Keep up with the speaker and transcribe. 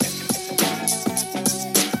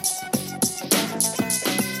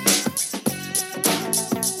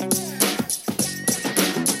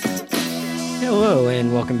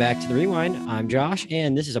and welcome back to The Rewind. I'm Josh,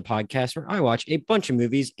 and this is a podcast where I watch a bunch of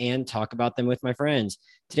movies and talk about them with my friends.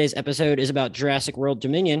 Today's episode is about Jurassic World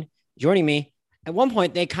Dominion. Joining me, at one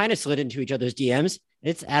point, they kind of slid into each other's DMs.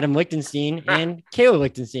 It's Adam Lichtenstein and Kayla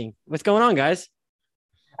Lichtenstein. What's going on, guys?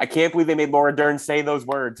 I can't believe they made Laura Dern say those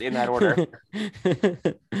words in that order.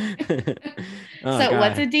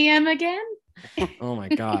 What's a DM again? Oh my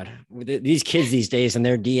God. These kids these days and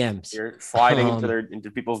their DMs. You're sliding into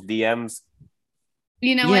people's DMs.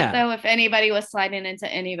 You know what, though? If anybody was sliding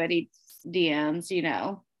into anybody's DMs,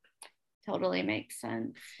 totally makes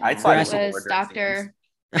sense. I'd slide into was Dr.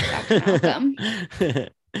 Malcolm.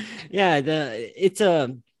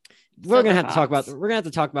 We're gonna have to talk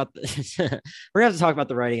about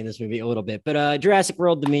the writing in this movie a little bit, but Jurassic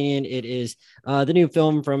World Dominion, it is the new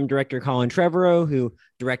film from director Colin Trevorrow, who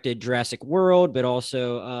directed Jurassic World, but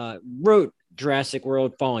also wrote Jurassic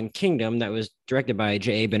World Fallen Kingdom, that was directed by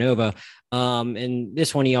J.A. Benova. And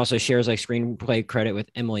this one, he also shares screenplay credit with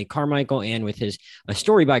Emily Carmichael and with his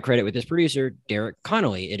story by credit with his producer, Derek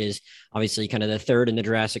Connolly. It is obviously kind of the third in the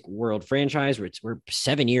Jurassic World franchise, we're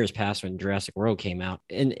 7 years past when Jurassic World came out.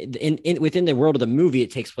 And within the world of the movie,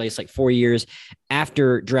 it takes place 4 years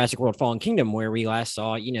after Jurassic World Fallen Kingdom, where we last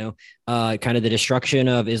saw, kind of the destruction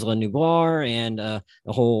of Isla Nublar and the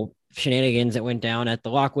whole shenanigans that went down at the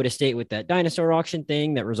Lockwood estate with that dinosaur auction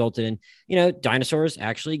thing that resulted in, dinosaurs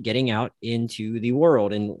actually getting out into the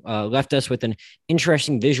world, and left us with an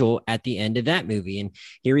interesting visual at the end of that movie. And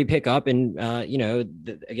here we pick up and,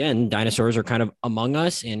 again, dinosaurs are kind of among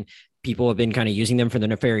us, and people have been kind of using them for the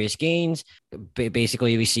nefarious gains.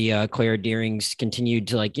 Basically, we see Claire Deering's continued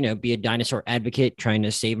to be a dinosaur advocate, trying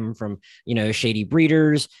to save them from, shady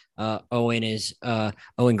breeders. Chris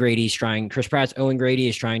Pratt's Owen Grady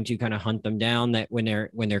is trying to kind of hunt them down, that when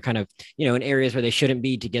they're kind of, in areas where they shouldn't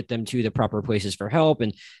be, to get them to the proper places for help.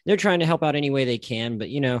 And they're trying to help out any way they can. But,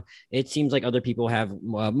 it seems like other people have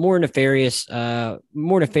more nefarious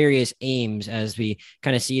aims, as we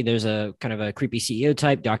kind of see there's a kind of a creepy CEO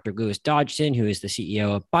type, Dr. Lewis Dodgson, who is the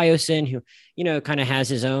CEO of Biosyn, who, kind of has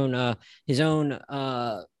his own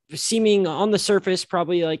seeming on the surface,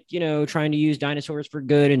 probably trying to use dinosaurs for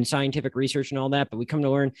good and scientific research and all that. But we come to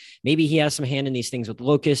learn maybe he has some hand in these things with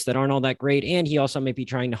locusts that aren't all that great. And he also may be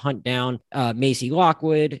trying to hunt down Maisie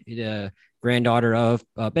Lockwood, the granddaughter of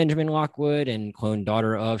Benjamin Lockwood and clone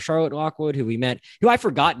daughter of Charlotte Lockwood, who I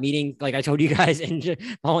forgot meeting, like I told you guys, in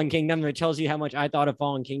Fallen Kingdom. It tells you how much I thought of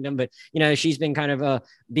Fallen Kingdom. But, she's been kind of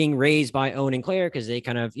being raised by Owen and Claire, because they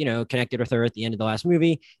kind of, connected with her at the end of the last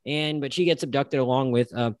movie. But she gets abducted along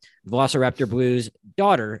with Velociraptor Blue's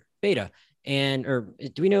daughter, Beta. Or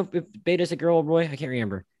do we know if Beta's a girl or boy? I can't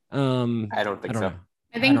remember. I don't think so. Know.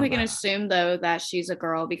 I think we can assume, though, that she's a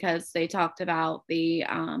girl, because they talked about the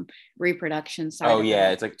reproduction side. Oh,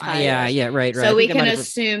 yeah. It's right. So we can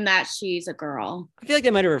assume that she's a girl. I feel like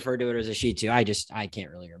they might have referred to it as a she, too. I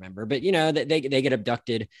can't really remember. But, they get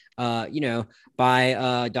abducted,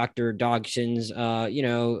 by Dr. Dogson's,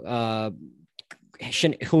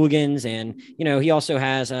 hooligans. And, he also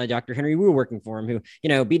has Dr. Henry Wu working for him, who,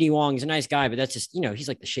 BD Wong's a nice guy, but that's just, he's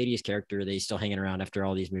like the shadiest character that he's still hanging around after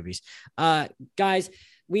all these movies. Guys,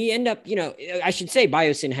 we end up, I should say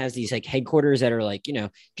Biosyn has these headquarters that are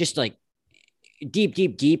just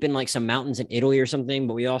deep in some mountains in Italy or something.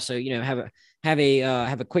 But we also, have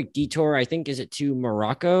a quick detour. I think, is it to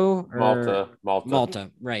Morocco or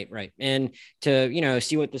Malta. Right. And to,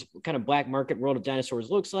 see what this kind of black market world of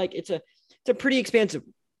dinosaurs looks like. It's a pretty expansive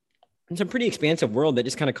world that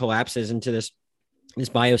just kind of collapses into this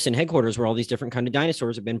Biosyn headquarters, where all these different kind of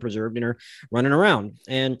dinosaurs have been preserved and are running around.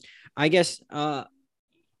 And I guess what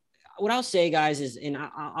I'll say, guys, is, and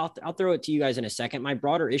I'll throw it to you guys in a second. My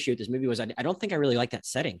broader issue with this movie was I don't think I really like that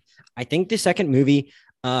setting. I think the second movie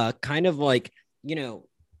kind of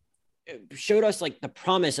showed us the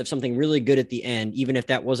promise of something really good at the end, even if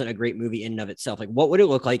that wasn't a great movie in and of itself. What would it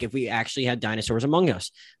look like if we actually had dinosaurs among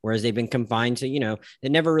us? Whereas they've been confined to, it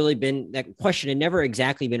never really been, that question had never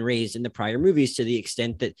exactly been raised in the prior movies, to the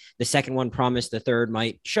extent that the second one promised the third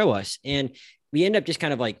might show us. And we end up just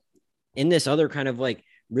kind of in this other kind of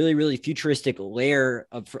really, really futuristic layer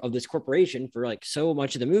of this corporation for so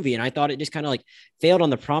much of the movie. And I thought it just kind of failed on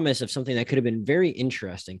the promise of something that could have been very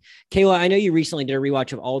interesting. Kayla, I know you recently did a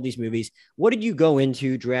rewatch of all of these movies. What did you go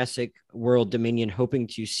into Jurassic World Dominion hoping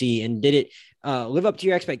to see? And did it live up to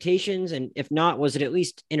your expectations? And if not, was it at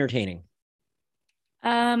least entertaining?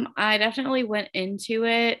 I definitely went into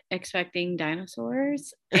it expecting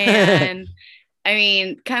dinosaurs. And I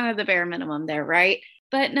mean, kind of the bare minimum there, right?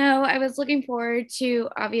 But no, I was looking forward to,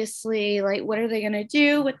 obviously, like, what are they going to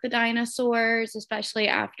do with the dinosaurs, especially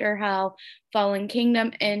after how Fallen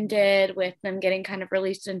Kingdom ended with them getting kind of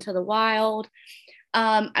released into the wild.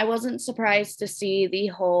 I wasn't surprised to see the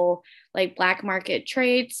whole like black market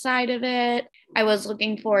trade side of it. I was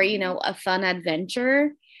looking for, a fun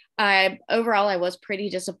adventure. Overall, I was pretty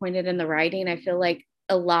disappointed in the writing. I feel like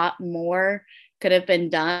a lot more could have been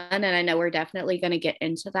done. And I know we're definitely going to get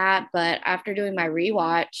into that. But after doing my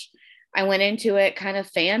rewatch, I went into it kind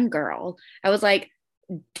of fangirl. I was like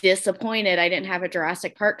disappointed I didn't have a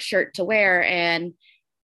Jurassic Park shirt to wear. And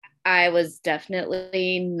I was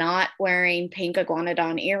definitely not wearing pink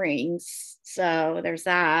iguanodon earrings. So there's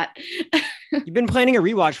that. You've been planning a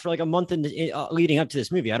rewatch for like a month leading up to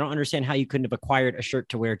this movie. I don't understand how you couldn't have acquired a shirt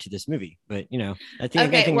to wear to this movie, but I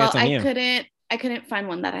think that's on you. I couldn't find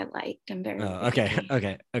one that I liked. I'm very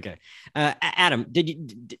okay. Adam,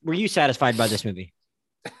 were you satisfied by this movie?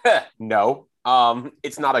 No.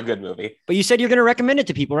 It's not a good movie. But you said you're going to recommend it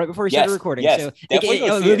to people right before we started recording. Yes, so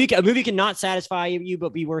a movie cannot satisfy you,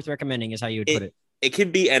 but be worth recommending is how you would put it. It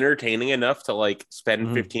can be entertaining enough to like spend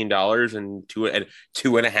 $15 and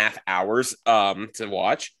 2.5 hours to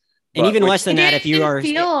watch. And even less than that if you are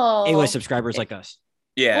A-list subscribers like us.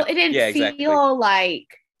 Yeah. Well, it didn't feel like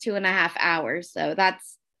 2.5 hours. So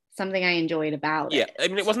that's something I enjoyed about it. Yeah, I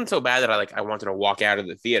mean, it wasn't so bad that I wanted to walk out of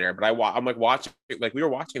the theater, but I'm like watching, like we were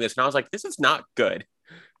watching this, and I was like, this is not good.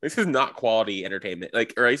 This is not quality entertainment,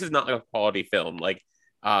 or this is not like a quality film.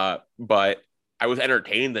 But I was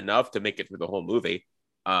entertained enough to make it through the whole movie.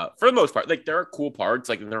 For the most part, like there are cool parts,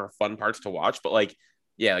 like there are fun parts to watch, but like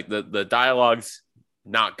the dialogue's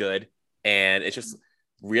not good, and it's just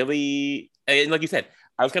really, and like you said,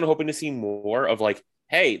 I was kind of hoping to see more of like,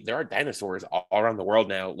 hey, there are dinosaurs all around the world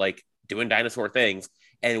now, like doing dinosaur things,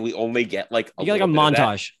 and we only get like a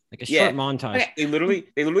montage, like a short montage. Okay. They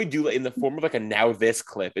literally do it in the form of like a now this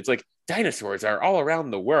clip. It's like dinosaurs are all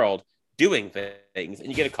around the world doing things, and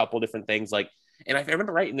you get a couple different things. Like, and if I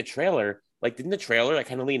remember right in the trailer, like didn't the trailer like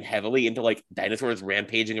kind of lean heavily into like dinosaurs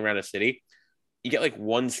rampaging around a city? You get like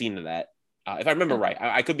one scene of that, if I remember right.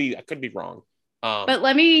 I could be wrong. But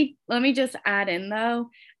let me just add in though.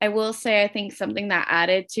 I will say I think something that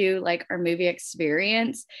added to like our movie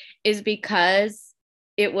experience is because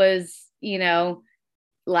it was,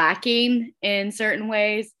 lacking in certain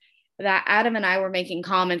ways, that Adam and I were making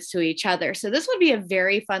comments to each other. So this would be a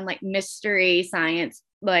very fun like mystery science,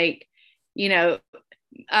 like,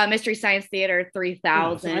 Mystery Science Theater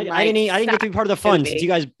 3000. I didn't get to be part of the fun since you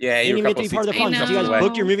guys didn't get to be part of the fun since you guys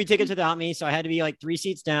booked your movie tickets without me. So I had to be like 3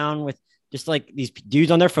 seats down with just like these dudes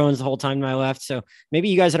on their phones the whole time I left. So maybe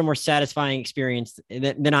you guys had a more satisfying experience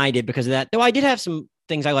than I did because of that. Though I did have some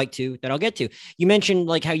things I like too that I'll get to. You mentioned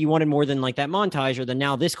like how you wanted more than like that montage or the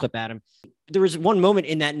now this clip, Adam. There was one moment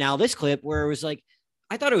in that now this clip where it was like,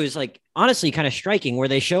 I thought it was like honestly kind of striking where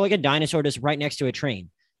they show like a dinosaur just right next to a train.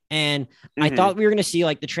 And I thought we were going to see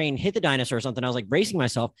like the train hit the dinosaur or something. I was like bracing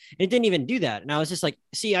myself. And it didn't even do that. And I was just like,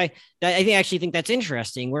 see, I actually think that's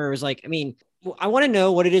interesting where it was like, I mean, I want to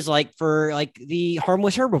know what it is like for like the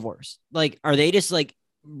harmless herbivores. Like, are they just like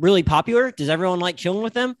really popular? Does everyone like chilling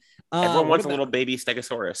with them? Everyone wants a little baby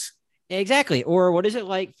stegosaurus. Exactly. Or what is it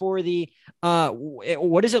like for the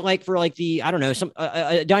what is it like for like the, I don't know, some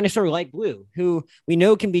a dinosaur like Blue, who we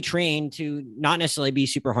know can be trained to not necessarily be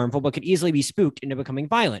super harmful, but could easily be spooked into becoming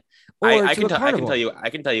violent. Or I can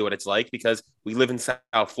tell you what it's like because we live in South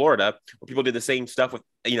Florida where people do the same stuff with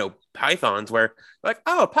pythons where like,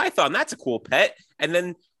 oh, python, that's a cool pet. And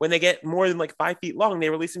then when they get more than like 5 feet long, they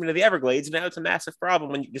release them into the Everglades. And now it's a massive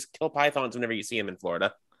problem when you just kill pythons whenever you see them in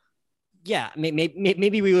Florida. Yeah,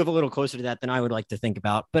 maybe we live a little closer to that than I would like to think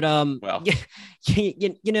about. But I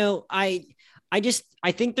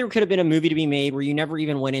think there could have been a movie to be made where you never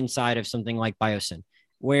even went inside of something like Biosyn,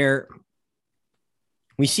 where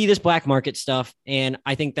we see this black market stuff. And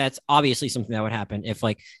I think that's obviously something that would happen if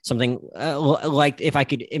like something if I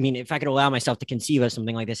could allow myself to conceive of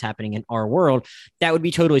something like this happening in our world, that would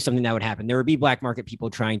be totally something that would happen. There would be black market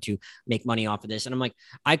people trying to make money off of this. And I'm like,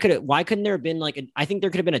 why couldn't there have been like, I think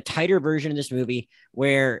there could have been a tighter version of this movie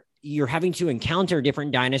where you're having to encounter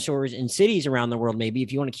different dinosaurs in cities around the world. Maybe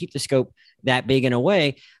if you want to keep the scope that big in a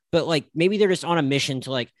way, but like maybe they're just on a mission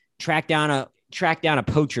to like track down a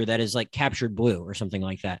poacher that is like captured Blue or something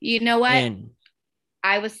like that. You know what? And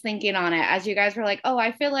I was thinking on it as you guys were like, oh,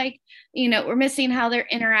 I feel like, we're missing how they're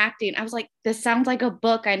interacting. I was like, this sounds like a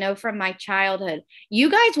book I know from my childhood. You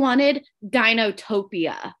guys wanted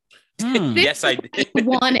Dinotopia. Yes, I did.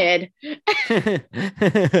 Wanted.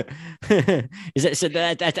 Is that so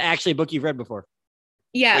that's actually a book you've read before?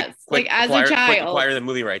 Yes, Quick, like as acquire, a child. acquire the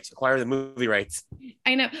movie rights. Acquire the movie rights.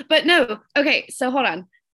 I know, but no. Okay, so hold on.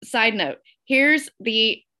 Side note. Here's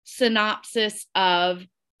the synopsis of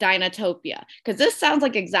Dinotopia, because this sounds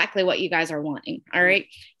like exactly what you guys are wanting. All right.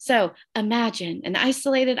 So imagine an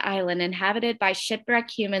isolated island inhabited by shipwrecked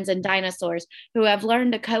humans and dinosaurs who have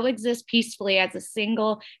learned to coexist peacefully as a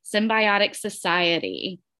single symbiotic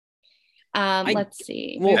society. Let's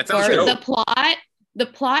see. Well, that sounds dope. The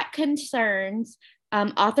plot concerns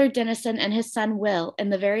Arthur Dennison and his son Will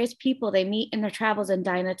and the various people they meet in their travels in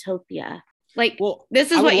Dinotopia. Like, well,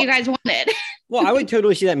 this is what you guys wanted. Well, I would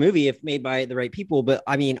totally see that movie if made by the right people. But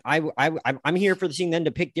I mean, I'm here for seeing them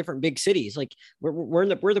to pick different big cities. Like we're at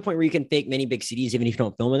the point where you can fake many big cities even if you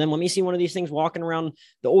don't film in them. Let me see one of these things walking around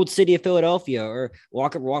the old city of Philadelphia, or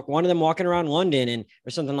walk one of them walking around London or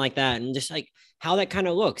something like that, and just like how that kind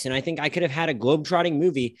of looks. And I think I could have had a globetrotting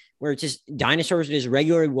movie where it's just dinosaurs just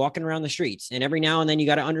regularly walking around the streets, and every now and then you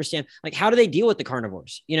got to understand, like, how do they deal with the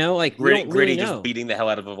carnivores? You know, like Gritty really just beating the hell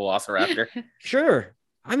out of a velociraptor. Sure.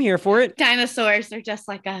 I'm here for it. Dinosaurs are just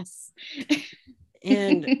like us.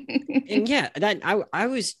 and yeah, that I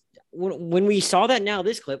was, when we saw that now,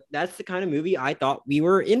 this clip, that's the kind of movie I thought we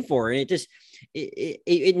were in for. And it just,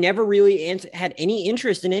 it never really had any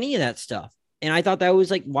interest in any of that stuff. And I thought that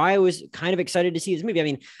was like why I was kind of excited to see this movie. I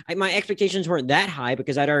mean, my expectations weren't that high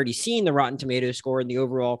because I'd already seen the Rotten Tomatoes score and the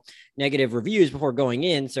overall negative reviews before going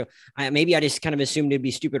in. So maybe I just kind of assumed it'd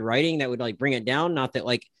be stupid writing that would like bring it down. Not that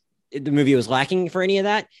like the movie was lacking for any of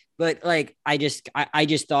that, but like, I just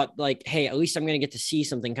thought like, hey, at least I'm going to get to see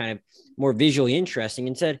something kind of more visually interesting.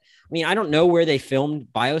 Instead, I mean, I don't know where they filmed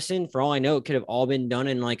Biosyn. For all I know, it could have all been done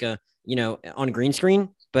in like on green screen,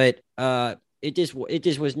 but it just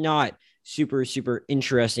was not super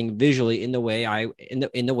interesting visually in the way I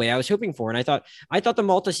was hoping for. And I thought the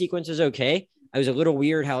Malta sequence was okay. I was a little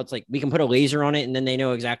weird how it's like we can put a laser on it and then they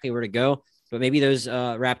know exactly where to go. But maybe those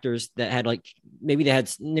raptors that had like, maybe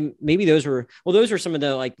those were some of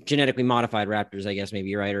the like genetically modified raptors, I guess,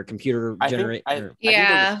 maybe, right? Or computer generate. I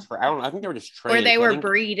think they were just trained. Or they were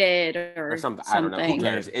breeded or something. I don't know. Who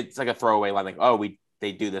cares? It's like a throwaway line, like, oh,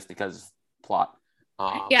 they do this because plot.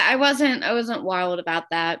 Yeah, I wasn't wild about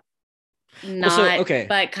that.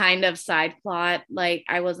 But kind of side plot. Like,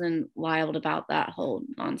 I wasn't wild about that whole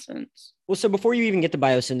nonsense. Well, so before you even get to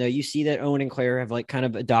Biosyn, though, you see that Owen and Claire have like kind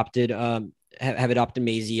of adopted have adopted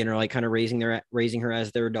Maisie and are like kind of raising her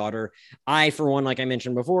as their daughter. I, for one, like I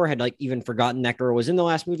mentioned before, had like even forgotten that girl was in the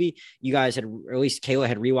last movie. You guys had, or at least Kayla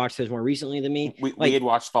had rewatched those more recently than me. We had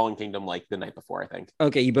watched Fallen Kingdom like the night before, I think.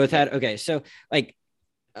 Okay, you both had. Okay, so like,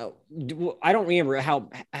 I don't remember how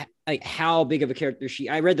big of a character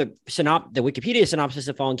I read the Wikipedia synopsis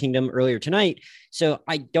of Fallen Kingdom earlier tonight. So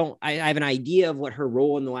I have an idea of what her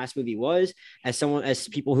role in the last movie was as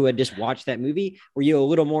people who had just watched that movie. Were you a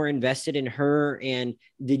little more invested in her? And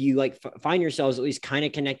did you like find yourselves at least kind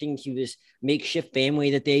of connecting to this makeshift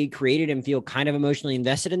family that they created and feel kind of emotionally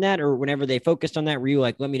invested in that? Or whenever they focused on that, were you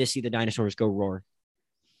like, let me just see the dinosaurs go roar?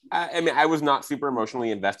 I mean, I was not super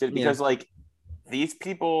emotionally invested because like, these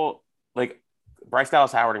people, like Bryce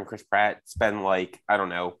Dallas Howard and Chris Pratt, spend like, I don't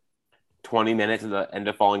know, 20 minutes at the end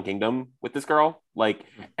of Fallen Kingdom with this girl. Like,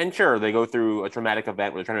 and sure, they go through a traumatic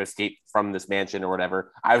event where they're trying to escape from this mansion or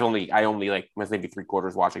whatever. I only like was maybe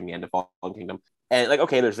 3/4 watching the end of Fallen Kingdom. And like,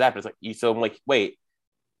 okay, there's that, but it's like, so I'm like, wait,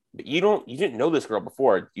 but you didn't know this girl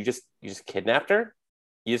before. You just kidnapped her?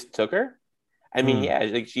 You just took her? I mean, yeah,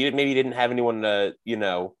 like she maybe didn't have anyone to,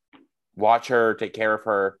 watch her, take care of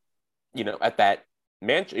her, at that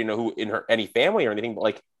mansion, who in her any family or anything, but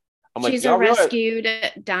like, I'm like, she's a rescued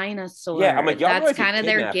dinosaur. Yeah, I'm like, that's kind of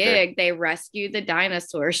their gig. Her. They rescue the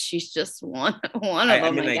dinosaurs. She's just one of them,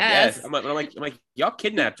 I guess. I'm like, y'all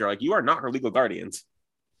kidnapped her. Like, you are not her legal guardians.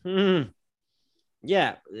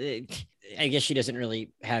 Yeah, I guess she doesn't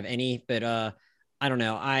really have any, but I don't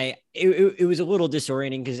know. It was a little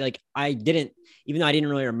disorienting because like even though I didn't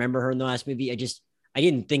really remember her in the last movie, I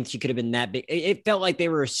didn't think she could have been that big. It felt like they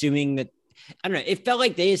were assuming that, I don't know. It felt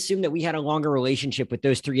like they assumed that we had a longer relationship with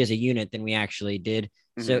those three as a unit than we actually did.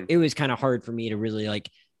 Mm-hmm. So it was kind of hard for me to really like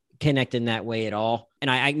connect in that way at all. And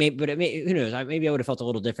who knows? Maybe I would have felt a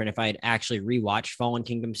little different if I had actually rewatched Fallen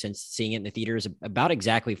Kingdom since seeing it in the theaters about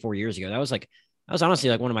exactly 4 years ago. That was honestly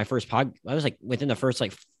like one of my first I was like within the first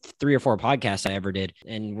like 3 or 4 podcasts I ever did.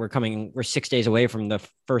 And we're 6 days away from the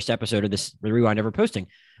first episode of this Rewind ever posting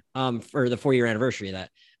for the 4-year anniversary of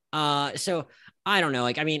that. So I don't know.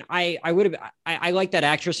 Like, I mean, I like that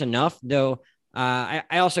actress enough though. I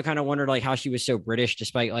also kind of wondered like how she was so British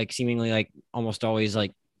despite like seemingly like almost always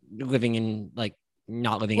like living in like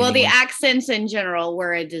not living well, in the England. accents in general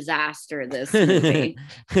were a disaster this movie.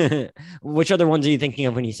 Which other ones are you thinking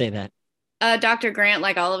of when you say that? Dr. Grant,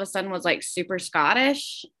 like all of a sudden was like super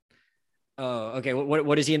Scottish. Oh, okay.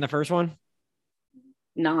 What is he in the first one?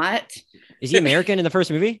 Not. Is he American in the first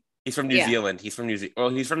movie? He's from New Yeah. Zealand. He's from New Zealand. Well,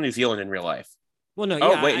 he's from New Zealand in real life. Well, no,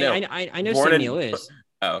 Oh, yeah, wait, no. I know Born Sam in- Neill is.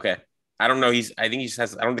 Oh, okay. I don't know. I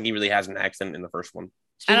don't think he really has an accent in the first one. I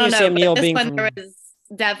Speaking don't of know, Sam but Neill this being one from, there was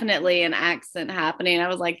definitely an accent happening. I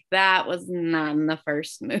was like, that was not in the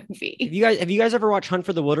first movie. have you guys ever watched Hunt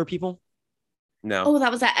for the Wilder People? No. Oh,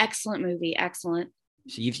 that was an excellent movie. Excellent.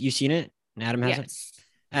 So you've seen it, and Adam hasn't. Yes.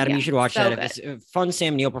 Adam, Yeah, you should watch so that. It's a fun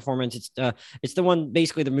Sam Neill performance. It's the one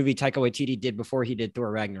basically the movie Taika Waititi did before he did Thor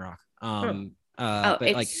Ragnarok. Oh, But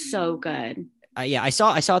it's like, so good. yeah, I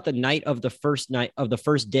saw it the night of the first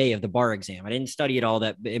day of the bar exam. I didn't study it all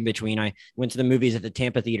that in between. I went to the movies at the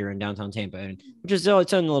Tampa Theater in downtown Tampa, which is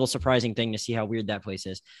its own little surprising thing to see how weird that place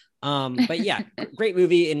is. But yeah, great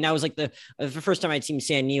movie. And that was like the first time I'd seen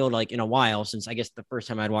Sam Neill like in a while, since I guess the first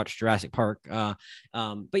time I'd watched Jurassic Park. But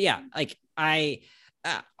yeah, like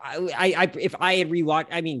if I had rewatched,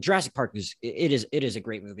 I mean, Jurassic Park it is a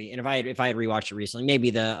great movie, and if I had rewatched it recently,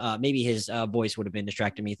 maybe his voice would have been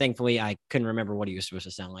distracting me. Thankfully, I couldn't remember what he was supposed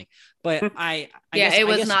to sound like, but it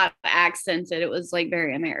was not accented. It was like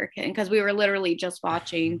very American, because we were literally just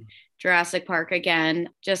watching Jurassic Park again,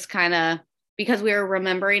 just kind of because we were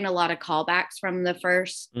remembering a lot of callbacks from the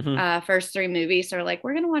first three movies. So we're like,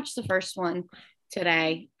 we're gonna watch the first one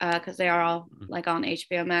today because they are all like on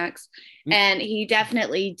HBO Max, and he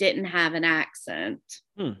definitely didn't have an accent.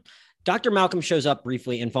 Dr. Malcolm shows up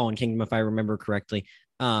briefly in Fallen Kingdom, if I remember correctly,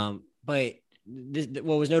 but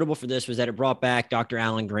what was notable for this was that it brought back Dr.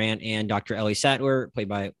 Alan Grant and Dr. Ellie Sattler, played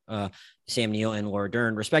by Sam Neill and Laura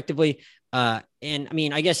Dern, respectively. And I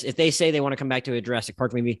mean, I guess if they say they want to come back to a Jurassic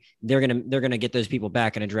Park movie, they're gonna get those people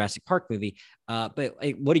back in a Jurassic Park movie. But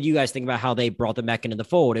like, what did you guys think about how they brought them back into the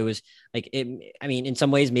fold? It was like, I mean, in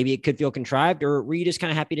some ways, maybe it could feel contrived, or were you just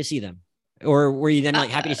kind of happy to see them? Or were you then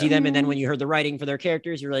like happy to see them, and then when you heard the writing for their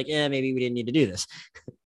characters, you're like, yeah, maybe we didn't need to do this?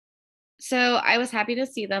 So I was happy to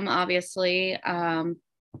see them, obviously.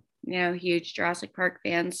 Huge Jurassic Park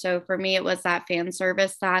fan. So for me, it was that fan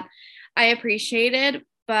service that I appreciated,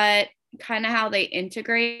 but kind of how they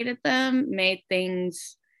integrated them made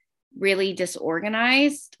things really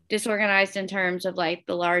disorganized in terms of like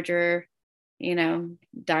the larger,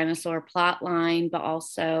 dinosaur plot line, but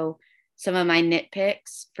also some of my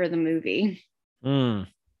nitpicks for the movie. And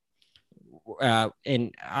I'll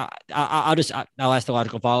ask the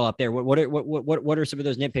logical follow up there. What are some of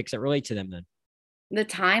those nitpicks that relate to them then? The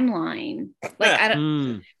timeline, like I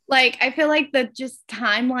don't like. I feel like the just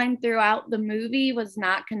timeline throughout the movie was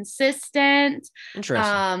not consistent.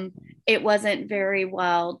 Interesting. It wasn't very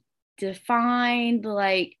well defined.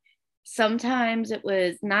 Like sometimes it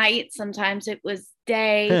was night, sometimes it was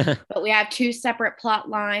day, but we have two separate plot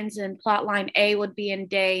lines, and plot line A would be in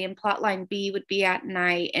day, and plot line B would be at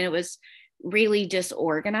night, and it was really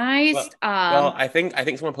disorganized. Well, I think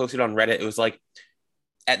someone posted on Reddit. It was like,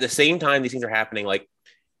 at the same time these things are happening, like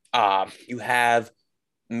you have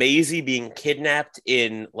Maisie being kidnapped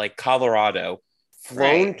in like Colorado,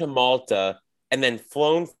 flown to Malta, and then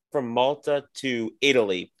flown from Malta to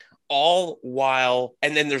Italy, all while,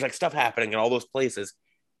 and then there's like stuff happening in all those places.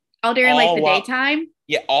 All during like the daytime?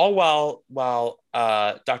 Yeah, all while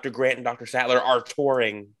Dr. Grant and Dr. Sattler are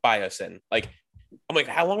touring Biosyn. Like, I'm like,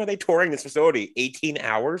 how long are they touring this facility? 18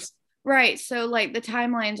 hours? Right. So like the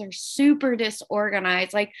timelines are super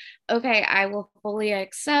disorganized. Like, okay, I will fully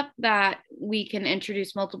accept that we can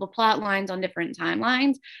introduce multiple plot lines on different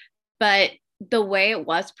timelines, but the way it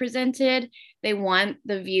was presented, they want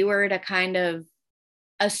the viewer to kind of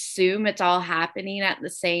assume it's all happening at the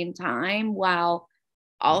same time, while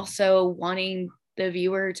also wanting the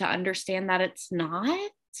viewer to understand that it's not.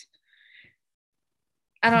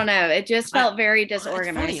 I don't know. It just felt very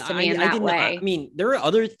disorganized to me in that way. I mean, there are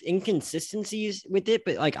other inconsistencies with it,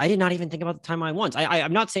 but like, I did not even think about the timeline once.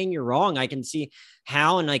 I'm not saying you're wrong. I can see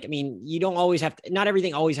how, and like, I mean, you don't always have to, not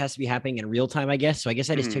everything always has to be happening in real time, I guess. So I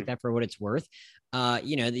guess I just took that for what it's worth.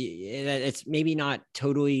 It's maybe not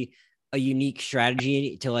totally a unique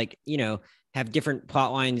strategy to like, have different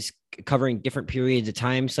plot lines covering different periods of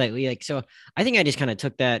time slightly. Like, so I think I just kind of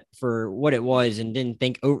took that for what it was and didn't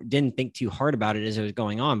think too hard about it as it was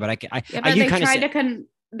going on. But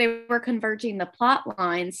they were converging the plot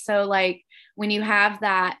lines. So like when you have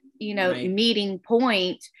that, meeting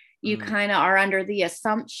point, you kind of are under the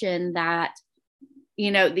assumption that,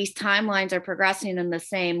 these timelines are progressing in the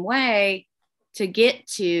same way to get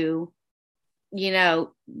to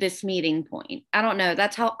this meeting point. I don't know.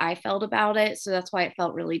 That's how I felt about it. So that's why it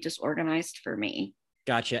felt really disorganized for me.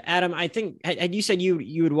 Gotcha. Adam, I think, had you said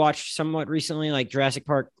you would watch somewhat recently, like Jurassic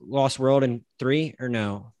Park, Lost World, and 3, or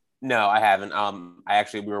no? No, I haven't.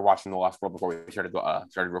 We were watching The Lost World before we started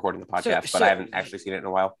recording the podcast, but I haven't actually seen it in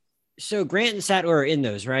a while. So Grant and Sattler are in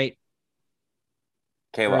those, right?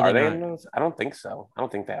 Kayla, are they in those? I don't think so. I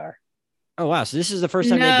don't think they are. Oh wow! So this is the first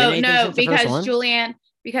time they've been anything since the first one?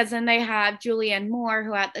 Because then they have Julianne Moore,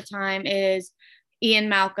 who at the time is Ian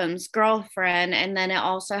Malcolm's girlfriend, and then it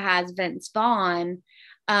also has Vince Vaughn.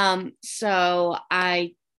 If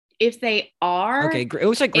they are, okay, it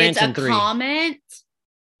looks like Grant's in 3. Comment.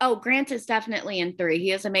 Oh, Grant is definitely in 3.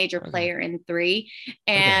 He is a major player in 3,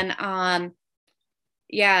 and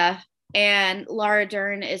and Laura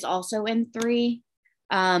Dern is also in 3.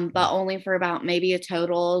 But only for about maybe a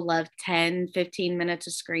total of 10-15 minutes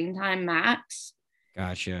of screen time max.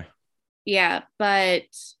 Gotcha. Yeah, but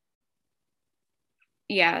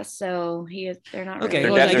so they're not okay.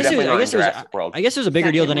 really. Well, I guess it was a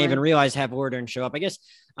bigger deal than I even realized. Have Laura Dern show up. I guess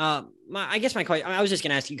my question. I was just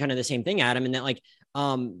gonna ask you kind of the same thing, Adam, and that like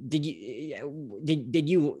did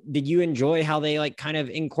you enjoy how they like kind of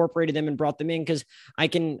incorporated them and brought them in? Because I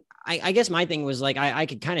guess my thing was like I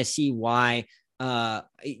could kind of see why. I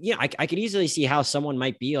could easily see how someone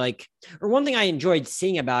might be like, or one thing I enjoyed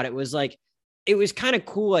seeing about it was like, it was kind of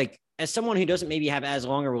cool. Like as someone who doesn't maybe have as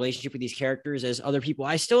long a relationship with these characters as other people,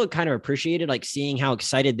 I still kind of appreciated like seeing how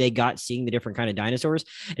excited they got seeing the different kind of dinosaurs.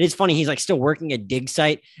 And it's funny. He's like still working a dig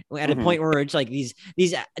site at a point where it's like these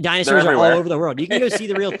dinosaurs are all over the world. You can go see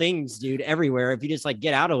the real things, dude, everywhere. If you just like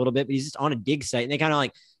get out a little bit, but he's just on a dig site, and they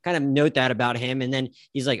kind of note that about him. And then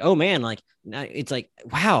he's like, oh man, like it's like,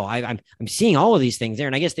 wow, I'm seeing all of these things there.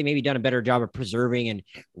 And I guess they maybe done a better job of preserving and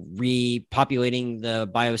repopulating the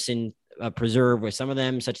Biosyn preserve with some of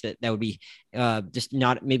them, such that would be just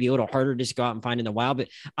not maybe a little harder to just go out and find in the wild. But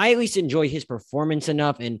I at least enjoy his performance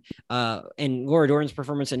enough and Laura Dern's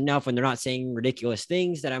performance enough when they're not saying ridiculous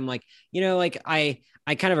things that I'm like, like I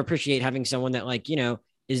kind of appreciate having someone that like,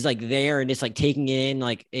 is like there and just like taking it in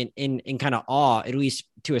like in kind of awe, at least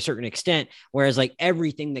to a certain extent. Whereas like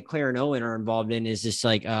everything that Claire and Owen are involved in is just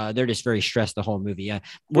like they're just very stressed the whole movie.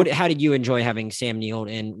 How did you enjoy having Sam Neill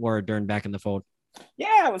and Laura Dern back in the fold?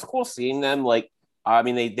 Yeah, it was cool seeing them. Like, I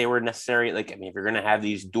mean, they were necessary. Like, I mean, if you're gonna have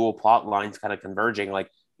these dual plot lines kind of converging,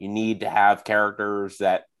 like you need to have characters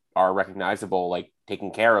that are recognizable, like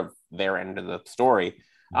taking care of their end of the story.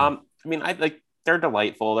 I mean, I like they're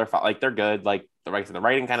delightful. They're good. Like the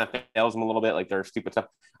writing kind of fails them a little bit. Like they're stupid stuff.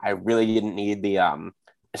 I really didn't need the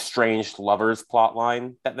estranged lovers plot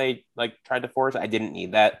line that they like tried to force. I didn't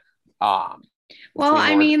need that. Well,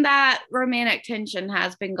 I mean, that romantic tension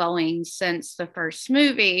has been going since the first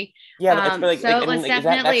movie. Yeah, but it's like, it was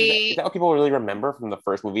definitely. Is that what people really remember from the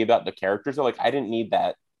first movie about the characters? So, like, I didn't need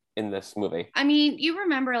that in this movie. I mean, you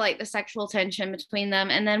remember like the sexual tension between them,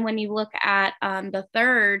 and then when you look at the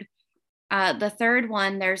third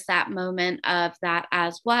one, there's that moment of that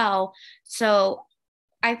as well. So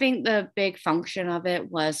I think the big function of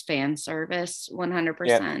it was fan service, 100%.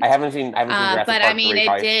 Yeah, I haven't seen Jurassic but Park I mean, 3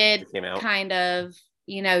 it did kind of,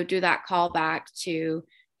 do that callback to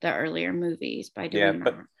the earlier movies by doing that.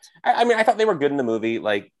 But I mean, I thought they were good in the movie.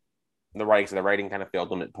 Like the writing kind of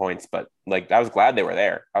failed them at points, but like I was glad they were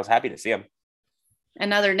there. I was happy to see them.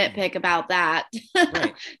 Another nitpick about that.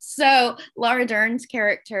 Right. So Laura Dern's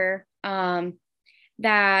character,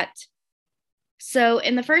 So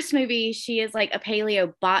in the first movie, she is like a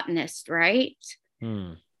paleobotanist, right?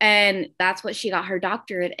 And that's what she got her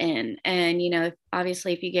doctorate in. And,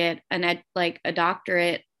 obviously if you get a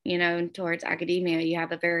doctorate, towards academia, you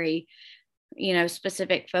have a very,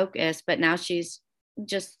 specific focus, but now she's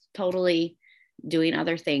just totally doing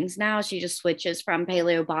other things. Now she just switches from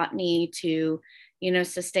paleobotany to,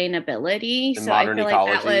 sustainability. So I feel like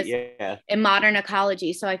that was in modern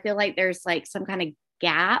ecology. So I feel like there's like some kind of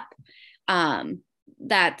gap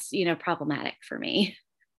that's problematic for me.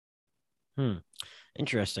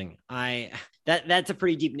 Interesting. That's a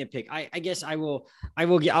pretty deep nitpick. I guess I'll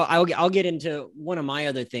get into one of my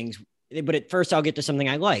other things, but at first I'll get to something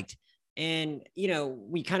I liked. And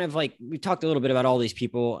we kind of like we talked a little bit about all these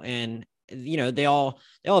people, and they all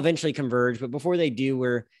eventually converge, but before they do,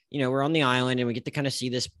 we're on the island and we get to kind of see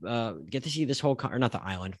this whole or not the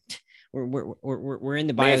island. We're in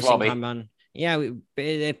the Biosyn compound. Yeah,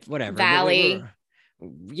 whatever. Valley.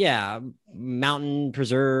 Mountain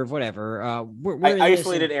preserve, whatever. We're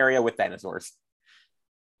isolated area with dinosaurs.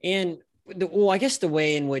 And I guess the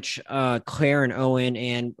way in which Claire and Owen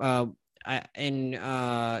and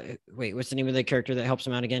wait, what's the name of the character that helps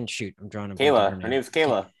him out again? Shoot, I'm drawing a Kayla. Her name's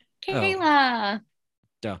Kayla. Kayla.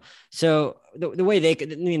 So the way they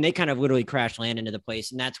kind of literally crash land into the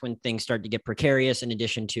place, and that's when things start to get precarious. In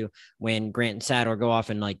addition to when Grant and Sadler go off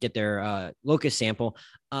and like get their locust sample,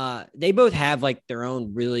 they both have like their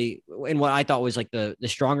own really, and what I thought was like the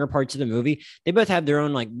stronger parts of the movie. They both have their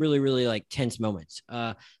own like really like tense moments.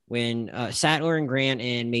 When Sadler and Grant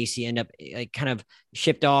and Macy end up like kind of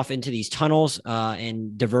shipped off into these tunnels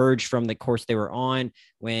and diverge from the course they were on.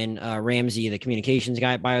 When Ramsey, the communications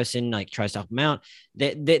guy at Biosyn, like tries to help them out,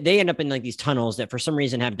 they end up in like these tunnels that for some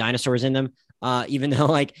reason have dinosaurs in them. Even though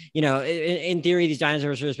like, in theory, these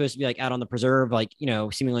dinosaurs are supposed to be like out on the preserve, like,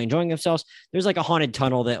 seemingly enjoying themselves. There's like a haunted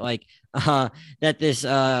tunnel that like, that this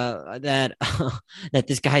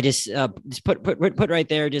guy just put right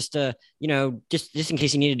there just to, just in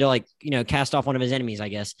case he needed to like, cast off one of his enemies, I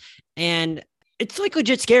guess. And it's like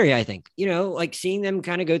legit scary, I think, like seeing them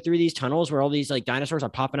kind of go through these tunnels where all these like dinosaurs are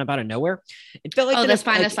popping up out of nowhere. It felt like the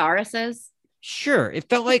Spinosauruses. Sure. It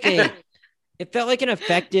felt like an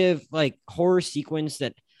effective like horror sequence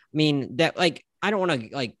that like, I don't want to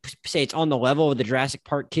like say it's on the level of the Jurassic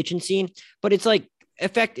Park kitchen scene, but it's like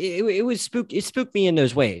it was spooked. It spooked me in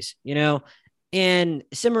those ways, And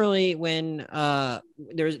similarly, when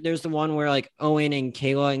there's the one where like Owen and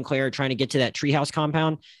Kayla and Claire are trying to get to that treehouse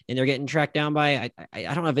compound and they're getting tracked down by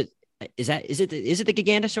I don't know if it is it the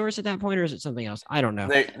Gigantosaurus at that point, or is it something else? I don't know.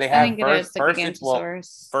 They have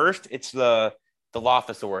first it's the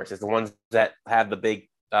Dilophosaurus is the ones that have the big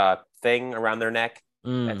thing around their neck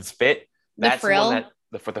that spit. That's the frill. The one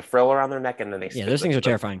that the frill around their neck, and then they spit. Those things are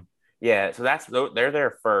terrifying. Yeah, so they're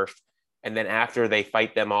there first, and then after they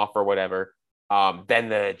fight them off or whatever, then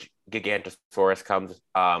the Gigantosaurus comes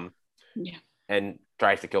and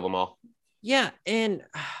tries to kill them all. Yeah, and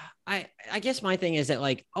I guess my thing is that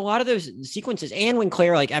like a lot of those sequences, and when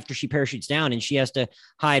Claire like after she parachutes down and she has to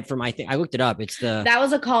hide from, I think I looked it up. That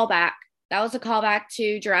was a callback. That was a callback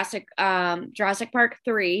to Jurassic Park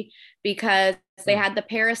 3 because they had the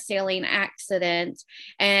parasailing accident,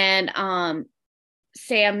 and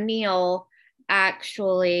Sam Neill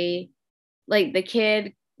actually, like, the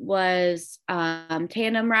kid was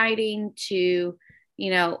tandem riding to,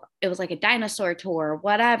 it was like a dinosaur tour or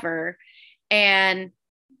whatever, and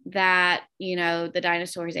that, the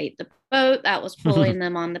dinosaurs ate the boat that was pulling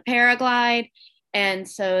them on the paraglide, and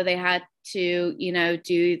so they had to,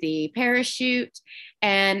 do the parachute.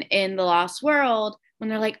 And in The Lost World, when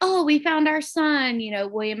they're like, oh, we found our son,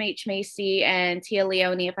 William H. Macy and Tia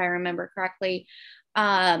Leone, if I remember correctly,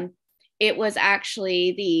 it was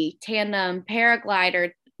actually the tandem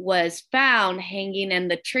paraglider was found hanging in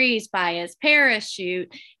the trees by his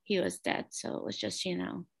parachute. He was dead. So it was just,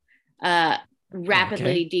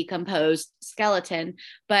 rapidly decomposed skeleton.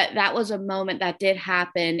 But that was a moment that did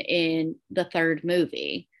happen in the third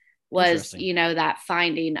movie, was, that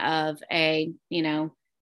finding of a,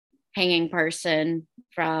 hanging person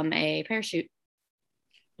from a parachute.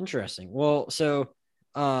 Interesting. Well, so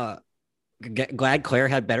glad Claire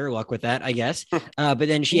had better luck with that, I guess. But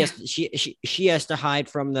then she has to hide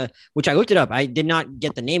from which I looked it up. I did not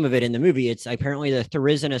get the name of it in the movie. It's apparently the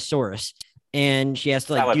Therizinosaurus, and she has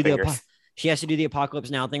to like do the Apocalypse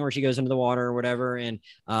Now thing where she goes into the water or whatever and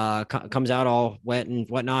comes out all wet and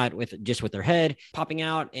whatnot with her head popping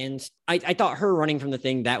out. And I thought her running from the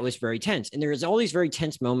thing, that was very tense. And there's all these very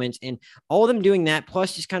tense moments, and all of them doing that,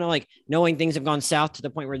 plus just kind of like knowing things have gone south to the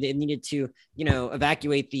point where they needed to,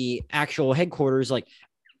 evacuate the actual headquarters. Like,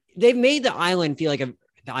 they've made the island feel like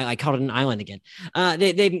I called it an island again.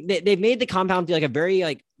 They've made the compound feel like a very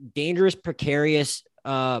like dangerous, precarious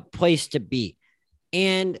place to be.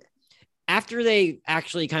 And after they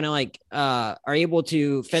actually kind of like are able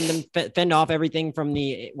to fend off everything from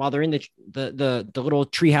while they're in the little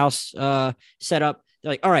treehouse setup,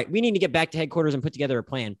 they're like, all right, we need to get back to headquarters and put together a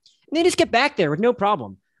plan. And they just get back there with no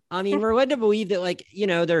problem. I mean, we're led to believe that like,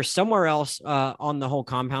 they're somewhere else on the whole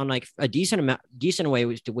compound, like a decent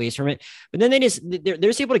ways from it. But then they're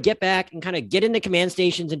just able to get back and kind of get into command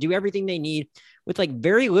stations and do everything they need with like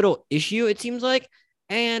very little issue, it seems like.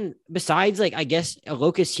 And besides, like, I guess a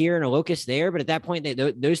locust here and a locust there, but at that point,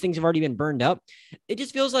 those things have already been burned up. It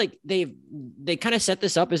just feels like they kind of set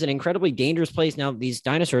this up as an incredibly dangerous place. Now these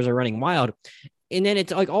dinosaurs are running wild. And then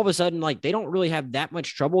it's like, all of a sudden, like, they don't really have that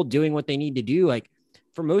much trouble doing what they need to do, like,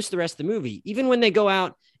 for most of the rest of the movie. Even when they go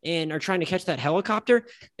out and are trying to catch that helicopter,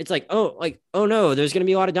 it's like, oh no, there's going to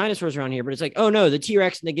be a lot of dinosaurs around here, but it's like, oh no, the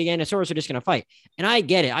T-Rex and the Gigantosaurus are just going to fight. And I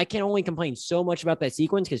get it. I can only complain so much about that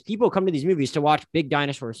sequence because people come to these movies to watch big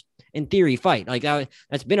dinosaurs in theory fight. Like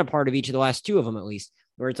that's been a part of each of the last two of them, at least,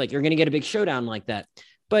 where it's like, you're going to get a big showdown like that.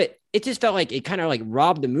 but it just felt like it kind of like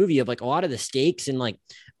robbed the movie of like a lot of the stakes and like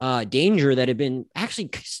danger that had been actually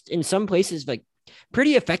in some places like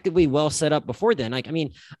pretty effectively well set up before then. Like, I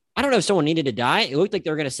mean, I don't know if someone needed to die. It looked like they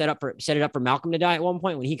were going to set it up for Malcolm to die at one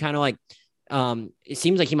point when he kind of like, it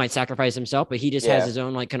seems like he might sacrifice himself, but he just has his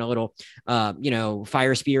own like kind of little,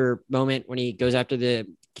 fire spear moment when he goes after the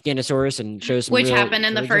Gigantosaurus and shows some which happened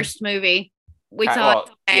in the first movie. We saw.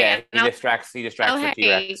 He distracts the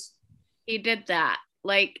T-Rex. He did that.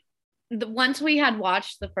 Like once we had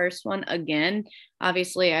watched the first one again,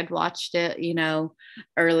 obviously I'd watched it,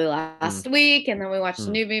 early last week, and then we watched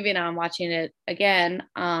the new movie, and now I'm watching it again.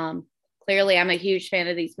 Clearly I'm a huge fan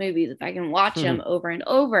of these movies. If I can watch them over and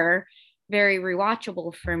over, very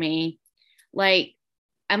rewatchable for me. Like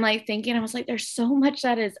I'm like thinking, I was like, there's so much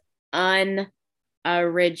that is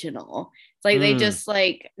unoriginal. It's like they just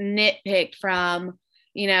like nitpicked from,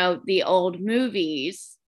 the old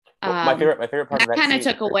movies. My favorite part that kind of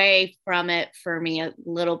took away from it for me a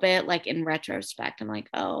little bit. Like in retrospect, I'm like,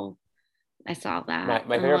 oh, I saw that.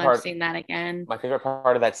 My favorite part. I've seen that again. My favorite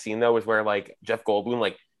part of that scene though is where like Jeff Goldblum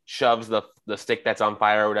like shoves the stick that's on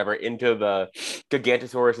fire or whatever into the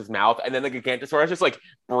Gigantosaurus's mouth, and then the Gigantosaurus just like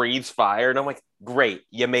breathes fire, and I'm like, great,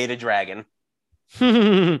 you made a dragon.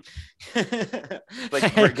 Like,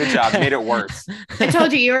 good job, you made it worse. I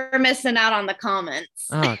told you were missing out on the comments.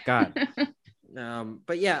 Oh God.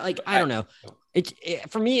 But yeah, like I don't know.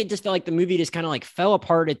 For me, it just felt like the movie just kind of like fell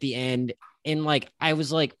apart at the end, and like I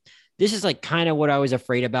was like, this is like kind of what I was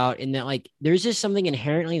afraid about, in that like there's just something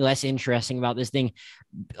inherently less interesting about this thing.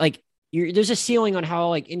 Like there's a ceiling on how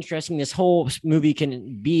like interesting this whole movie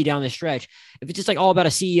can be down the stretch. If it's just like all about a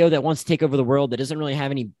CEO that wants to take over the world that doesn't really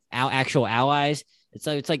have any actual allies. It's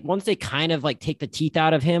like once they kind of like take the teeth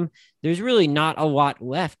out of him, there's really not a lot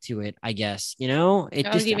left to it, I guess. You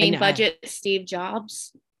mean budget Steve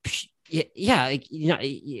Jobs? Yeah. Like,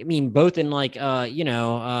 I mean, both in like,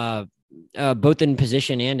 both in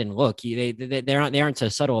position and in look. They aren't so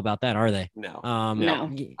subtle about that, are they? No.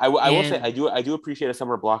 No. I will say I do appreciate a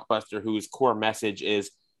summer blockbuster whose core message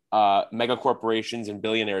is mega corporations and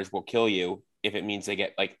billionaires will kill you if it means they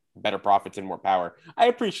get like better profits and more power. I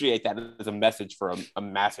appreciate that as a message for a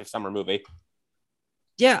massive summer movie.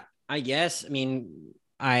 Yeah, I guess. I mean,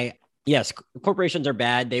 yes, corporations are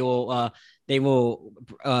bad. They will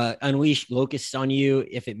unleash locusts on you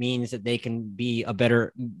if it means that they can be a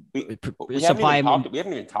better supply. We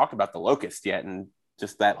haven't even talked about the locust yet, and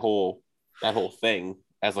just that whole thing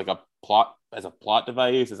as like a plot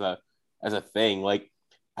device, as a thing. Like,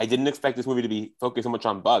 I didn't expect this movie to be focused so much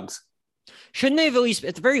on bugs. Shouldn't they have at least,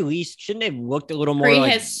 at the very least, shouldn't they have looked a little more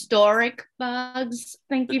prehistoric bugs?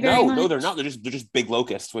 Thank you very much. No, they're not. They're just big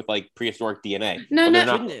locusts with like prehistoric DNA. No.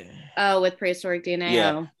 With prehistoric DNA.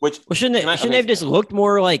 Yeah. Shouldn't they have just looked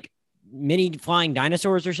more like mini flying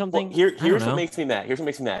dinosaurs or something? Well, here's what makes me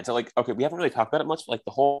mad. So like, okay, we haven't really talked about it much. Like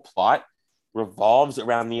the whole plot revolves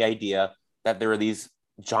around the idea that there are these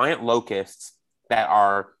giant locusts that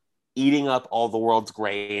are eating up all the world's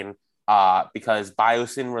grain. Because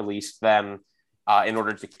Biosyn released them in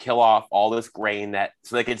order to kill off all this grain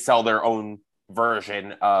so they could sell their own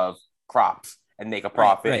version of crops and make a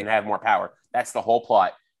profit and have more power. That's the whole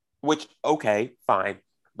plot, which, okay, fine.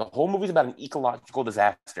 The whole movie's about an ecological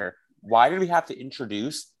disaster. Why did we have to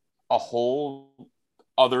introduce a whole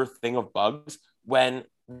other thing of bugs when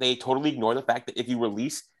they totally ignore the fact that if you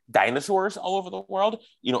release dinosaurs all over the world,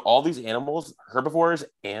 all these animals, herbivores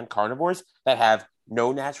and carnivores that have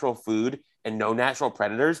no natural food and no natural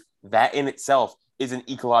predators, that in itself is an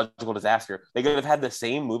ecological disaster. They could have had the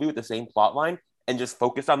same movie with the same plot line and just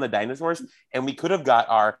focused on the dinosaurs, and we could have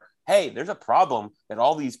got hey, there's a problem that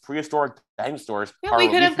all these prehistoric dinosaurs are. We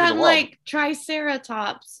could have gotten like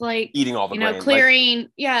triceratops, like eating all the grain,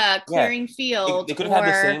 clearing fields. They could have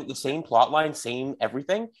had the same plot line, same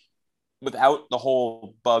everything, without the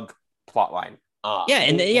whole bug plot line.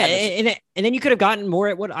 And then you could have gotten more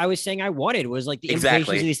at what I was saying I wanted, was like the implications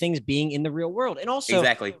of these things being in the real world. And also,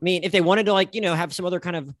 I mean, if they wanted to like, have some other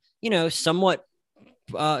kind of, somewhat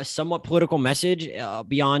political message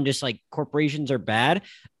beyond just like corporations are bad,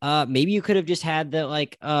 maybe you could have just had the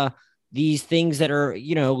like these things that are,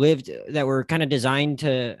 that were kind of designed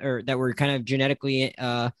to, or that were kind of genetically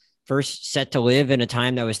first set to live in a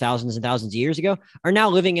time that was thousands and thousands of years ago, are now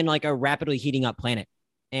living in like a rapidly heating up planet.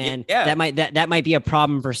 And that might be a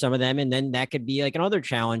problem for some of them. And then that could be like another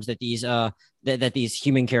challenge that these that these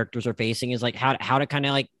human characters are facing, is like how to kind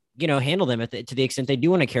of like, handle them to the extent they do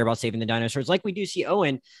want to care about saving the dinosaurs. Like we do see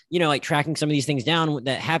Owen, like tracking some of these things down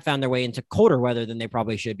that have found their way into colder weather than they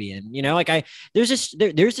probably should be in. There's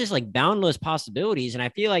just like boundless possibilities. And I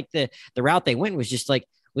feel like the route they went was just like,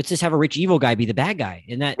 let's just have a rich evil guy be the bad guy.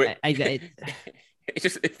 And that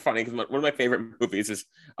it's funny because one of my favorite movies is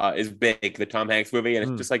Big, the Tom Hanks movie, and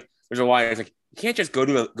it's just like there's a line. It's like you can't just go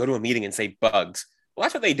to a meeting and say bugs. Well,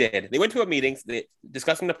 that's what they did. They went to a meeting,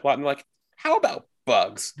 discussing the plot, and they're like, how about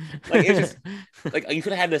bugs? Like it's just like you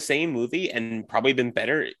could have had the same movie and probably been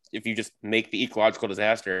better if you just make the ecological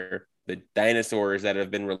disaster, the dinosaurs that have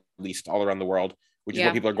been released all around the world, which is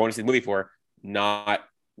what people are going to see the movie for, not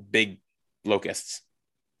big locusts.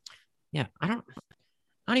 Yeah, I don't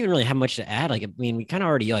even really have much to add. Like, I mean, we kind of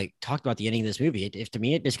already like talked about the ending of this movie. If to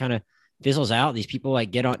me, it just kind of fizzles out. These people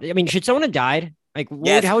like get on. I mean, should someone have died? Like,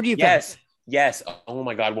 how would you? Yes. Oh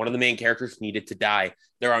my God. One of the main characters needed to die.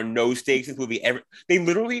 There are no stakes in this movie ever. They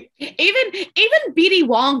literally even B.D.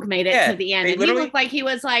 Wong made it to the end, and he looked like he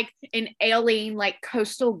was like an alien, like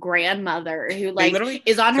coastal grandmother who like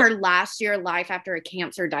is on her last year of life after a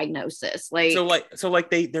cancer diagnosis. Like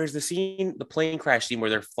there's the scene, the plane crash scene where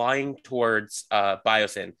they're flying towards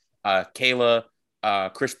Biosyn, Kayla,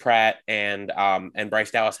 Chris Pratt, and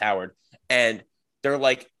Bryce Dallas Howard, and they're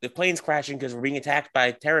like the plane's crashing because we're being attacked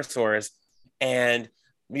by pterosaurs. And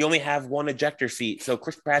we only have one ejector seat. So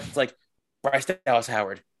Chris Pratt's like, Bryce Dallas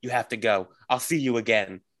Howard, you have to go. I'll see you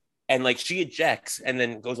again. And like she ejects and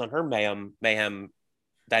then goes on her mayhem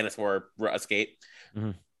dinosaur escape.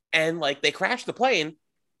 Mm-hmm. And like they crash the plane.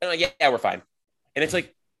 And like, yeah, we're fine. And it's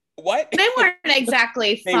like, what? They weren't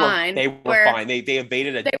exactly fine. They were fine. They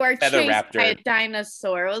evaded a feather raptor. By a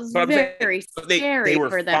dinosaur. It was very scary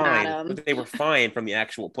for them, Adam. But they were fine from the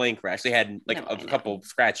actual plane crash. They had like a couple of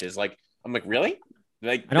scratches. Like, I'm like, really?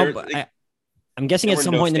 Like, I'm guessing at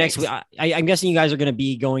some point in the next week. I'm guessing you guys are going to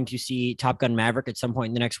be going to see Top Gun Maverick at some point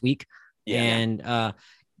in the next week. Yeah. And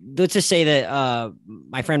let's just say that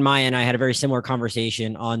my friend Maya and I had a very similar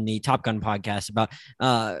conversation on the Top Gun podcast about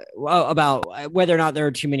whether or not there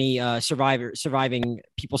are too many surviving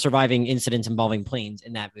incidents involving planes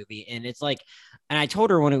in that movie. And it's like, and I told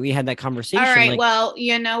her when we had that conversation. All right, like, well,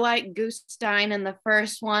 you know what? Goose Stein in the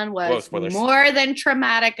first one was more than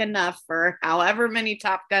traumatic enough for however many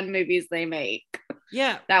Top Gun movies they make.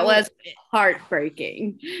 Yeah, that was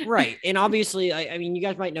heartbreaking. Right. And obviously, I mean, you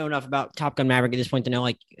guys might know enough about Top Gun Maverick at this point to know,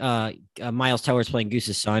 like, Miles Teller's playing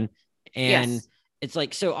Goose's son. And it's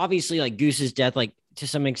like, so obviously, like, Goose's death, like, to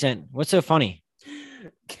some extent, what's so funny?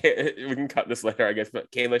 We can cut this later, I guess,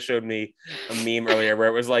 but Kayla showed me a meme earlier where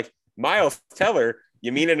it was like, Miles Teller,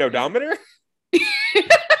 you mean an odometer?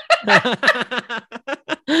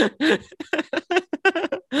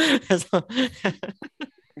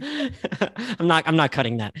 I'm not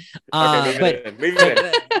cutting that. But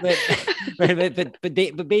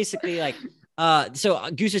basically, like, so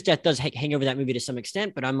Goose's death does hang over that movie to some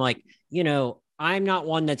extent. But I'm like, you know, I'm not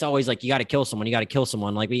one that's always like, you got to kill someone.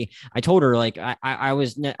 Like I told her, like,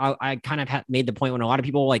 I kind of made the point when a lot of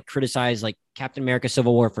people like criticize like Captain America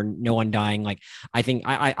Civil War for no one dying. Like, I think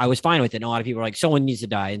I was fine with it. And a lot of people are like, someone needs to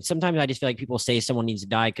die. And sometimes I just feel like people say someone needs to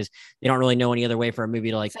die because they don't really know any other way for a movie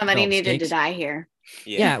to like, somebody needed to die here.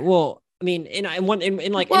 Yeah. Well, I mean,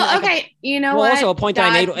 okay, you know what? Also, a point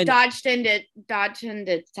that I made, dodged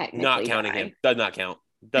into technically not counting him. Does not count.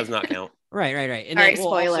 Right. And all right,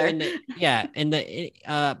 spoiler.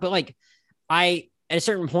 But like, at a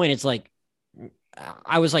certain point, it's like,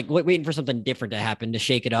 I was like waiting for something different to happen to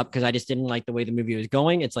shake it up because I just didn't like the way the movie was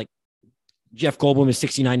going. It's like Jeff Goldblum is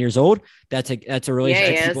 69 years old. That's a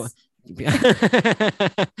relationship.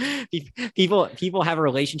 People have a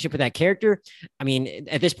relationship with that character. I mean,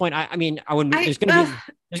 at this point, I wouldn't. There's gonna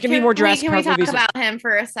be more Jurassic Park movies. Can we talk about him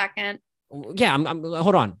for a second? Yeah,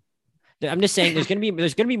 hold on. I'm just saying there's gonna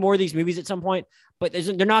be more of these movies at some point, but there's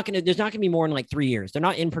not gonna be more in like 3 years. They're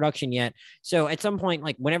not in production yet. So at some point,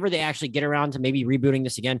 like whenever they actually get around to maybe rebooting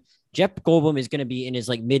this again, Jeff Goldblum is going to be in his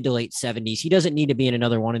like mid to late 70s. He doesn't need to be in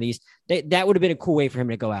another one of these. That would have been a cool way for him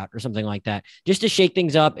to go out or something like that, just to shake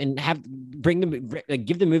things up and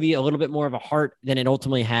give the movie a little bit more of a heart than it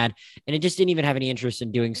ultimately had. And it just didn't even have any interest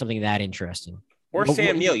in doing something that interesting. Or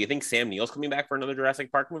Sam Neill. You think Sam Neill's coming back for another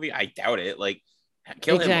Jurassic Park movie? I doubt it. Like,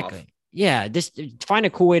 kill him off. Yeah, just find a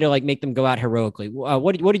cool way to like make them go out heroically.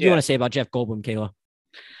 What did you want to say about Jeff Goldblum, Kayla?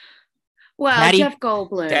 Well, Daddy? Jeff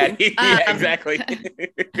Goldblum. Daddy. Yeah, exactly.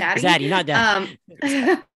 Daddy, not Daddy.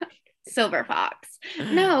 Silver Fox.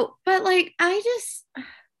 No, but like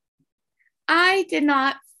I did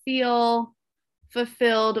not feel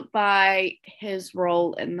fulfilled by his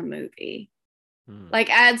role in the movie. Like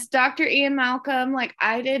as Dr. Ian Malcolm, like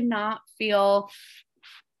I did not feel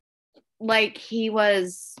like he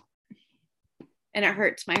was, and it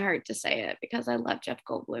hurts my heart to say it because I love Jeff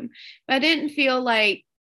Goldblum, but I didn't feel like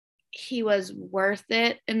he was worth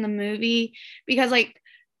it in the movie because like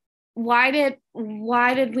why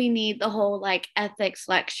did we need the whole like ethics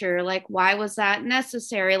lecture? Like, why was that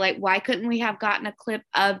necessary? Like, why couldn't we have gotten a clip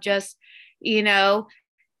of just, you know,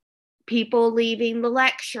 people leaving the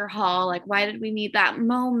lecture hall? Like, why did we need that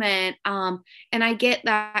moment? And I get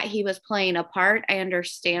that he was playing a part, I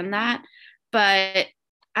understand that, but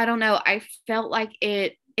I don't know, I felt like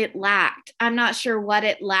it lacked. I'm not sure what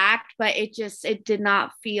it lacked, but it did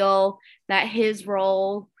not feel that his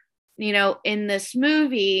role, you know, in this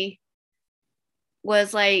movie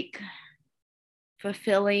was like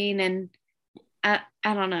fulfilling. And I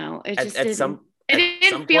don't know, it just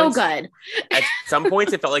didn't feel points, good. At some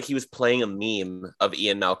points, it felt like he was playing a meme of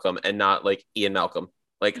Ian Malcolm and not like Ian Malcolm.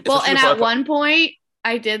 Like, well, and at one point,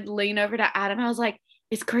 I did lean over to Adam. I was like,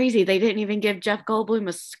 "It's crazy. They didn't even give Jeff Goldblum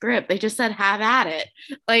a script. They just said have at it."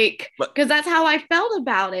 Like, because that's how I felt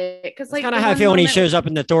about it. Because like, kind of how I feel when he shows up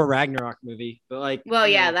in the Thor Ragnarok movie. But like, well,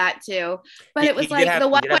 yeah, know. That too. But it was like the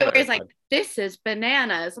one point where he's like, "This is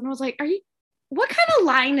bananas," and I was like, "Are you? What kind of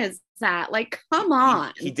line is that? Like, come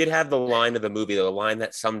on." He did have the line of the movie, the line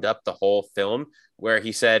that summed up the whole film, where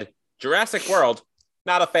he said, "Jurassic World,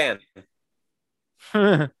 not a fan."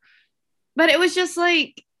 But it was just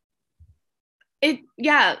like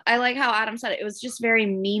yeah, I like how Adam said it. It was just very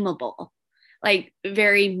memeable, like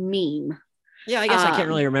very meme. Yeah, I guess I can't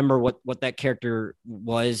really remember what that character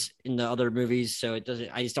was in the other movies, so it doesn't.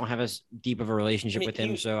 I just don't have as deep of a relationship with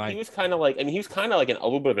him. So he was kind of like, he was kind of like a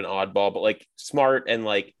little bit of an oddball, but like smart and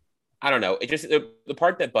like, I don't know. It just the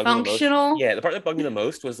part that bugged me the most. Yeah, the part that bugged me the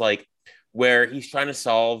most was like where he's trying to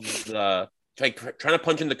solve trying to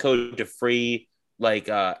punch in the code to free like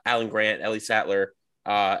Alan Grant, Ellie Sattler,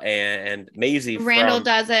 and Maisie. Randall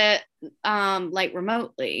does it like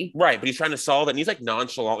remotely, right? But he's trying to solve it, and he's like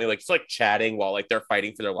nonchalantly like chatting while like they're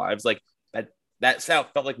fighting for their lives. Like that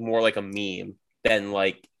felt like more like a meme than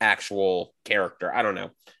like actual character. I don't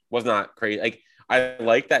know. Was not crazy. Like I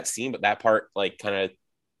like that scene, but that part like kind of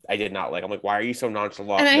I did not like. I'm like, why are you so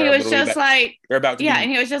nonchalant? And then he was just like, they're about to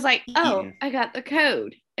and he was just like, oh, I got the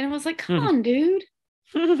code, and I was like, come on, dude.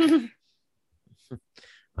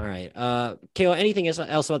 All right. Kayla, anything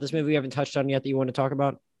else about this movie we haven't touched on yet that you want to talk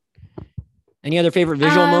about? Any other favorite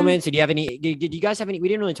visual moments? Did you have any? Did you guys have any? We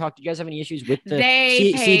didn't really talk. Did you guys have any issues with the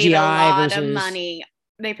CGI versus money?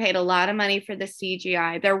 They paid a lot of money for the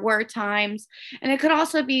CGI. There were times, and it could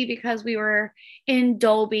also be because we were in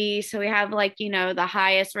Dolby, so we have like, you know, the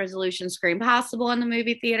highest resolution screen possible in the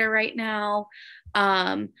movie theater right now.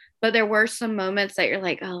 But there were some moments that you're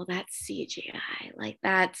like, oh, that's CGI. Like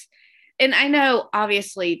that's, and I know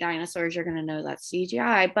obviously dinosaurs, you're going to know that's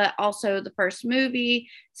CGI, but also the first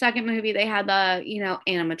movie, second movie, they had the, you know,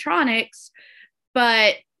 animatronics,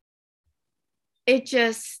 but it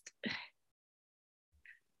just,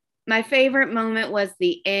 my favorite moment was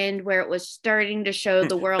the end where it was starting to show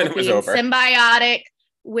the world being symbiotic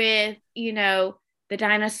with, you know, the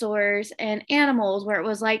dinosaurs and animals, where it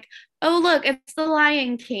was like, oh, look, it's the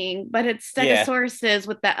Lion King, but it's Stegosauruses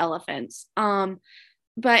with the elephants.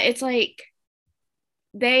 But it's like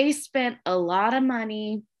they spent a lot of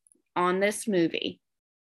money on this movie.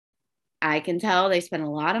 I can tell they spent a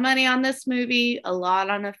lot of money on this movie, a lot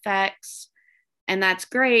on effects, and that's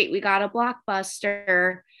great. We got a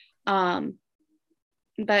blockbuster.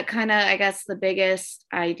 But kind of, I guess the biggest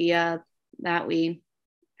idea that we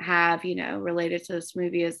have, you know, related to this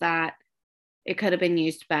movie is that it could have been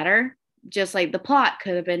used better. Just like the plot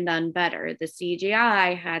could have been done better. The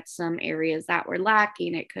CGI had some areas that were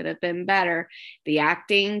lacking. It could have been better. The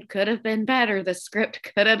acting could have been better. The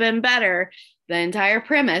script could have been better. The entire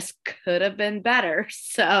premise could have been better.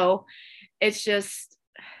 So it's just,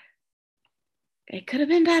 it could have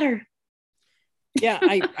been better. Yeah,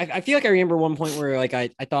 I feel like I remember one point where like I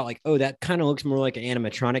thought like, oh, that kind of looks more like an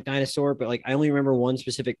animatronic dinosaur, but like I only remember one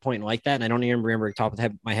specific point like that, and I don't even remember at the top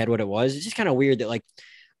of my head what it was. It's just kind of weird that like,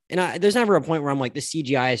 and there's never a point where I'm like, the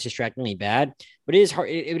CGI is distractingly bad, but it is hard.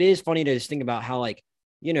 It is funny to just think about how like,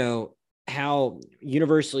 you know, how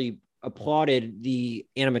universally applauded the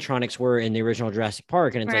animatronics were in the original Jurassic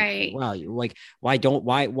Park, and it's like, wow, like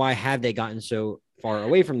why have they gotten so far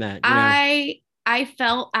away from that? You know? I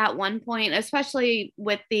felt at one point, especially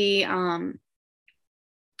with the in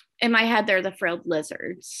my head, they're the frilled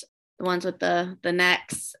lizards, the ones with the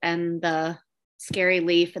necks and the scary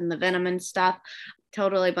leaf and the venom and stuff.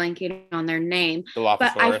 Totally blanking on their name. But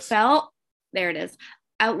I felt, there it is.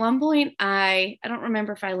 At one point, I don't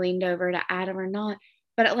remember if I leaned over to Adam or not,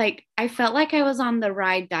 but like I felt like I was on the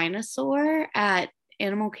ride Dinosaur at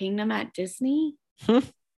Animal Kingdom at Disney for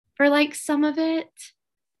like some of it.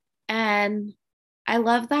 And I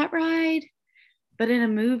love that ride, but in a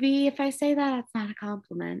movie, if I say that, it's not a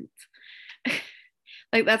compliment.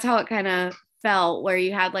 Like that's how it kind of felt, where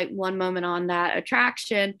you had like one moment on that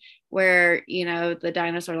attraction where, you know, the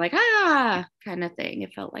dinosaur like, ah, kind of thing.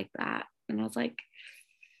 It felt like that. And I was like,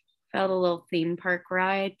 felt a little theme park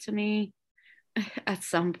ride to me at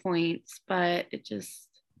some points, but it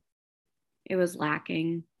was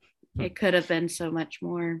lacking. It could have been so much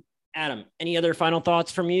more. Adam, any other final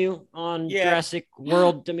thoughts from you on Yeah. Jurassic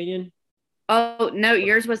World Dominion? Oh, no,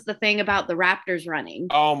 yours was the thing about the raptors running.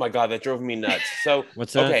 Oh my God, that drove me nuts. So,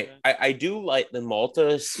 What's that? okay, I do like the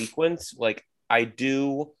Malta sequence. Like, I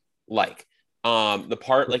do like the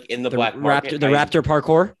part like in the black market. The raptor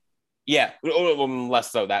parkour. Yeah,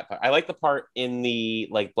 less so that part. I like the part in the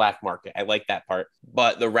like black market. I like that part,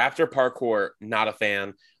 but the raptor parkour, not a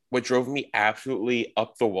fan. What drove me absolutely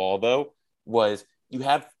up the wall though was you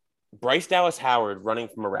have Bryce Dallas Howard running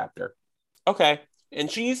from a raptor. Okay,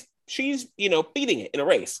 and she's beating it in a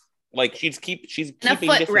race. Like she's keeping in a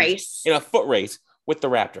foot race. In a foot race with the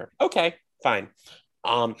raptor. Okay, fine.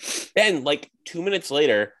 Then like 2 minutes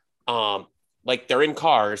later, like they're in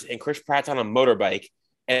cars and Chris Pratt's on a motorbike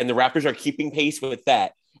and the raptors are keeping pace with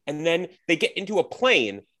that. And then they get into a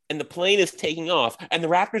plane and the plane is taking off and the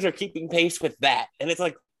raptors are keeping pace with that. And it's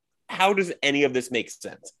like, how does any of this make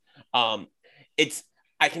sense?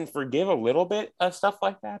 I can forgive a little bit of stuff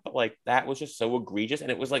like that, but like that was just so egregious.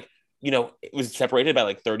 And it was like, it was separated by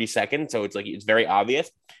like 30 seconds. So it's like, it's very obvious.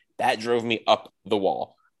 That drove me up the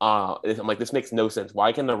wall. I'm like, this makes no sense.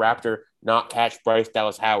 Why can the raptor not catch Bryce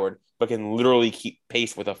Dallas Howard, but can literally keep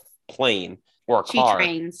pace with a plane or a car? She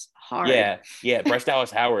trains hard. Yeah. Bryce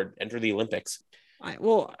Dallas Howard enter the Olympics.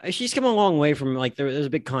 Well, she's come a long way from like there was a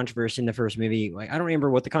big controversy in the first movie. Like I don't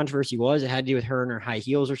remember what the controversy was. It had to do with her and her high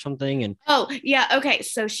heels or something. And oh yeah, okay.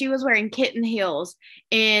 So she was wearing kitten heels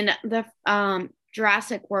in the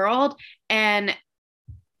Jurassic World, and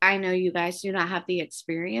I know you guys do not have the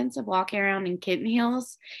experience of walking around in kitten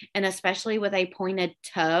heels, and especially with a pointed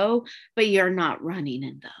toe. But you're not running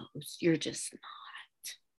in those. You're just not.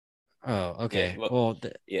 Oh, okay. Yeah, well,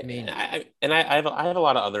 I mean, I have a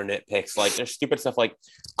lot of other nitpicks. Like there's stupid stuff like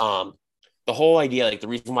the whole idea, like the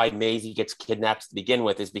reason why Maisie gets kidnapped to begin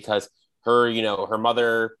with is because her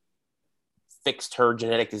mother fixed her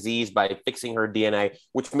genetic disease by fixing her DNA,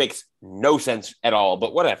 which makes no sense at all,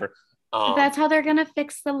 but whatever. That's how they're gonna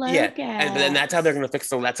fix the locust. Yeah, and then that's how they're gonna fix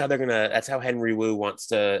that's how Henry Wu wants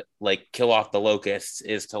to like kill off the locusts,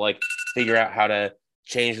 is to like figure out how to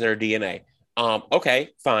change their DNA. Okay,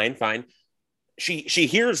 fine. She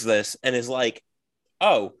hears this and is like,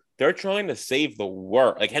 oh, they're trying to save the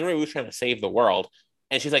world. Like Henry Wu's trying to save the world.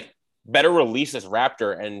 And she's like, better release this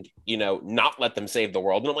raptor and, not let them save the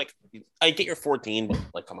world. And I'm like, I get you're 14, but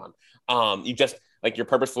like, come on. You just like, you're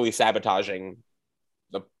purposefully sabotaging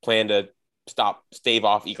the plan to stave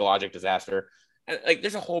off ecologic disaster. And like,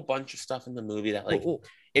 there's a whole bunch of stuff in the movie that like,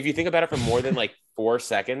 if you think about it for more than like 4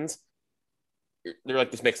 seconds, they're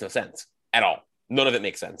like, this makes no sense at all. None of it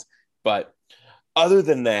makes sense. But other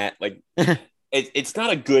than that, like it's not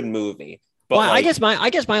a good movie. But well, like, I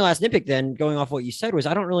guess my last nitpick then, going off what you said, was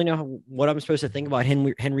I don't really know what I'm supposed to think about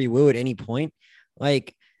Henry Wu at any point.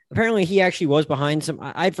 Like apparently he actually was behind some.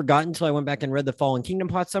 I'd forgotten until I went back and read the Fallen Kingdom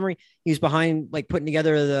plot summary. He was behind like putting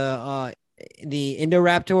together the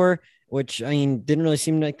Indoraptor, which I mean didn't really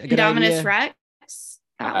seem like a good Indominus idea. Rex.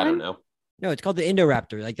 I don't know. No, it's called the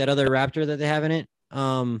Indoraptor, like that other raptor that they have in it.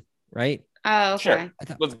 Right? Oh, okay. Sure.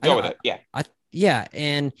 Let's go with it. Yeah. Yeah,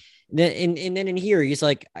 and then in here he's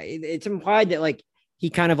like, it's implied that like he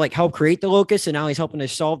kind of like helped create the locust, and now he's helping to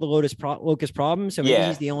solve the locust problem. So maybe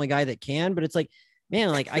he's the only guy that can. But it's like, man,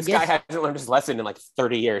 like I guess guy hasn't learned his lesson in like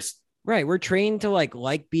 30 years. Right, we're trained to like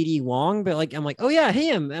BD Wong, but like I'm like, oh yeah,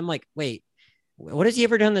 him. I'm like, wait, what has he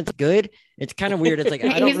ever done that's good? It's kind of weird. It's like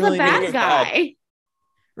I don't he's really the bad guy.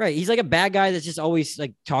 Right, he's like a bad guy that's just always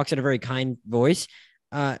like talks in a very kind voice.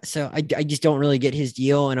 So I just don't really get his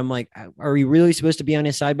deal. And I'm like, are we really supposed to be on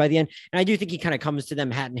his side by the end? And I do think he kind of comes to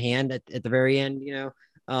them hat in hand at the very end,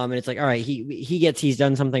 and it's like, all right, he's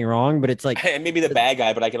done something wrong, but it's like, maybe the bad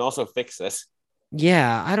guy, but I can also fix this.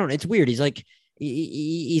 Yeah. I don't know. It's weird. He's like,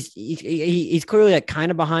 he's clearly like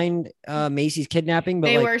kind of behind Macy's kidnapping, but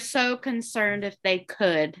they were so concerned if they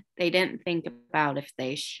could, they didn't think about if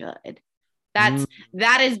they should.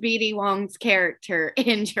 That is BD Wong's character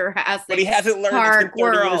in Jurassic But he hasn't learned. Park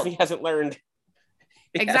World. He hasn't learned.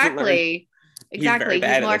 Exactly. He's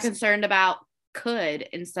more concerned about could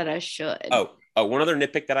instead of should. Oh, one other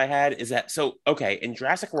nitpick that I had is that in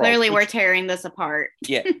Jurassic World. Clearly we're tearing this apart.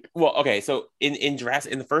 Yeah. Well, okay, so in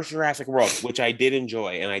the first Jurassic World, which I did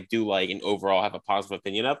enjoy and I do like and overall have a positive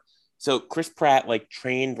opinion of. So Chris Pratt like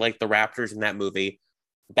trained like the Raptors in that movie.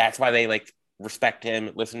 That's why they like respect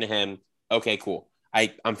him, listen to him. Okay, cool.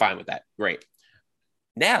 I'm fine with that. Great.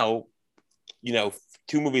 Now,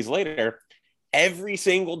 2 movies later, every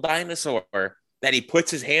single dinosaur that he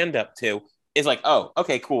puts his hand up to is like, oh,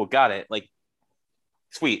 okay, cool, got it. Like,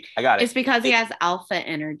 sweet, I got it. It's because he has alpha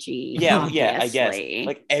energy. Yeah, obviously. yeah, I guess.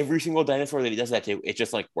 Like every single dinosaur that he does that to, it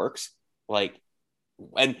just like works. Like,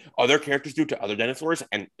 and other characters do to other dinosaurs,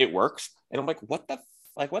 and it works. And I'm like, what the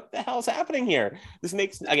hell is happening here? This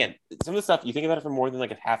makes, again, some of the stuff you think about it for more than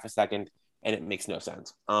like a half a second, and it makes no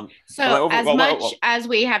sense. So as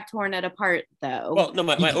we have torn it apart, though, well, no,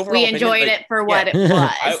 my overall we enjoyed opinion, it for what it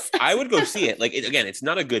was. I would go see it. Like, again, it's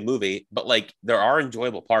not a good movie, but like there are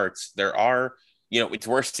enjoyable parts. There are, it's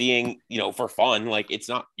worth seeing, for fun. Like, it's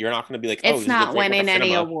not, you're not going to be like, oh, it's not winning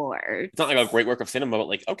any awards. It's not like a great work of cinema, but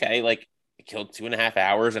like, okay, like it killed 2.5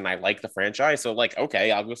 hours, and I like the franchise, so like, okay,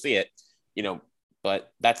 I'll go see it.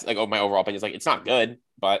 But that's like, my overall opinion is like, it's not good,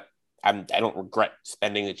 but I don't regret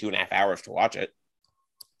spending the 2.5 hours to watch it.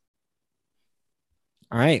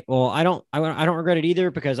 All right. Well, I don't regret it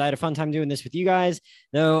either, because I had a fun time doing this with you guys.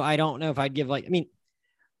 Though I don't know if I'd give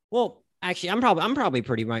well, actually, I'm probably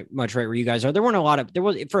pretty much right where you guys are. There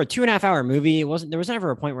was for a 2.5 hour movie. There was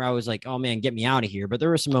never a point where I was like, oh man, get me out of here. But there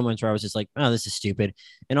were some moments where I was just like, oh, this is stupid.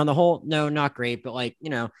 And on the whole, no, not great. But like,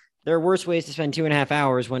 there are worse ways to spend 2.5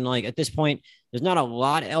 hours when, like, at this point, there's not a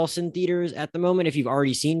lot else in theaters at the moment. If you've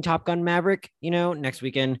already seen Top Gun Maverick, next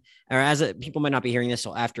weekend, or people might not be hearing this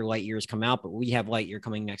till after Lightyear's come out, but we have Lightyear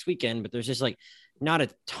coming next weekend. But there's just like not a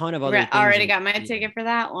ton of other things. Already got my ticket for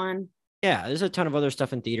that one. Yeah, there's a ton of other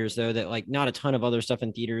stuff in theaters, though, that like not a ton of other stuff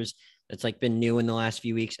in theaters that's like been new in the last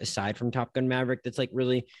few weeks, aside from Top Gun Maverick. That's like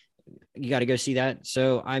really, you got to go see that.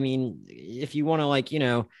 So, I mean, if you want to like,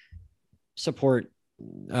 support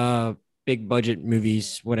big budget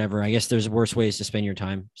movies, whatever, I guess there's worse ways to spend your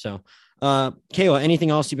time. So, Kayla, anything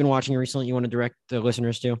else you've been watching recently you want to direct the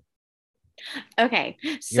listeners to? Okay,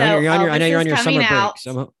 so I know you're on your summer break,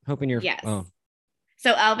 so I'm hoping you're. Yes. Oh.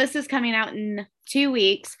 So Elvis is coming out in 2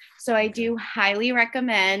 weeks. So I do highly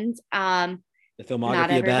recommend. The filmography not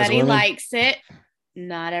of Baz everybody Luhrmann. likes it.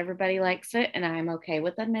 Not everybody likes it, and I'm okay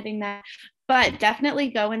with admitting that. But definitely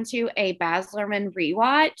go into a Baz Luhrmann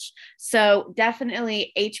rewatch. So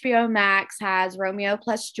definitely HBO Max has Romeo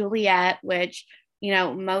plus Juliet, which,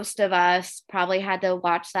 most of us probably had to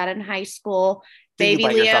watch that in high school. Baby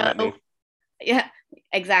Leo. Yeah,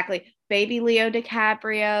 exactly. Baby Leo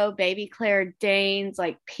DiCaprio, baby Claire Danes,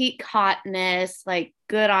 like peak hotness, like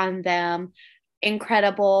good on them.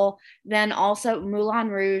 Incredible. Then also Moulin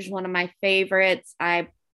Rouge, one of my favorites. I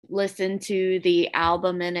listen to the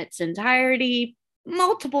album in its entirety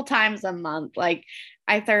multiple times a month. Like,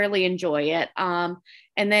 I thoroughly enjoy it. And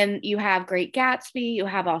then you have Great Gatsby, you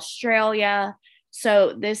have Australia.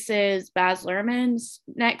 So this is Baz Luhrmann's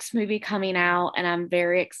next movie coming out, and I'm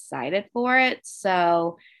very excited for it.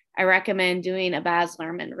 So I recommend doing a Baz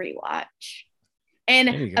Luhrmann rewatch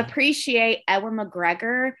and appreciate Ewan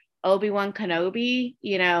McGregor, Obi-Wan Kenobi,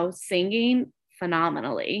 singing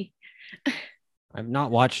phenomenally. I've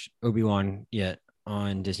not watched Obi-Wan yet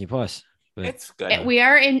on Disney Plus, but it's good. We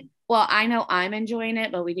are in. Well, I know I'm enjoying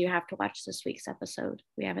it, but we do have to watch this week's episode.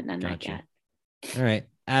 We haven't done that yet. All right,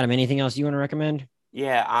 Adam. Anything else you want to recommend?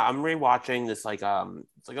 Yeah, I'm rewatching this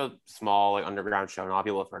it's like a small underground show. Not a lot of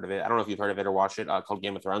people have heard of it. I don't know if you've heard of it or watched it. Called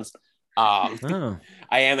Game of Thrones. I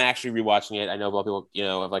am actually rewatching it. I know a lot of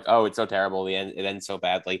people, have like, oh, it's so terrible. It ends so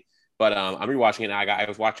badly. But I'm rewatching it. I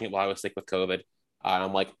was watching it while I was sick with COVID. And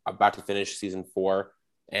I'm like about to finish season 4,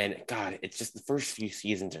 and God, it's just the first few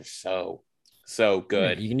seasons are so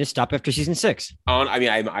good. You can just stop after season 6.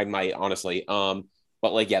 I might honestly.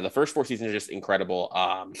 But like, yeah, the first 4 seasons are just incredible.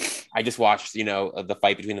 I just watched, the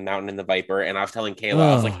fight between the Mountain and the Viper, and I was telling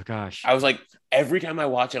Kayla, I was like, every time I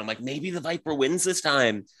watch it, I'm like, maybe the Viper wins this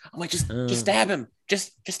time. I'm like, just stab him,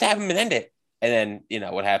 just stab him and end it. And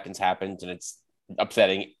then, what happens, and it's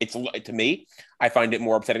upsetting. It's, to me, I find it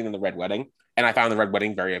more upsetting than the Red Wedding, and I found the Red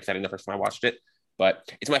Wedding very upsetting the first time I watched it.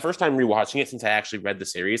 But it's my first time rewatching it since I actually read the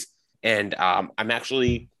series, and I'm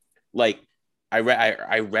actually like.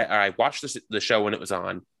 I watched the show when it was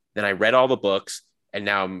on, then I read all the books, and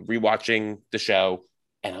now I'm rewatching the show,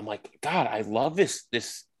 and I'm like, God, I love this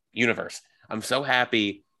universe. I'm so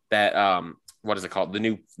happy that what is it called?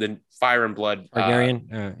 The Fire and Blood Targaryen.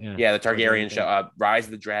 The Targaryen show, Rise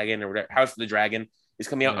of the Dragon or whatever, House of the Dragon is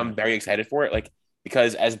coming out. I'm very excited for it,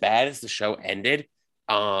 because as bad as the show ended,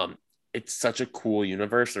 it's such a cool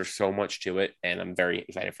universe. There's so much to it, and I'm very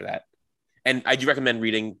excited for that. And I do recommend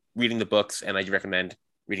reading the books, and I do recommend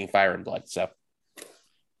reading Fire and Blood. So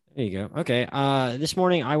there you go. Okay. This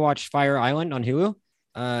morning I watched Fire Island on Hulu.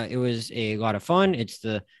 It was a lot of fun. It's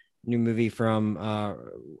the new movie from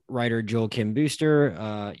writer Joel Kim Booster.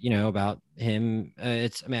 About him.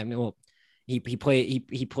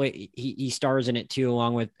 He stars in it too,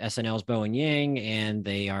 along with SNL's Bowen Yang, and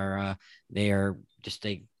they are just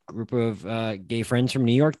a group of gay friends from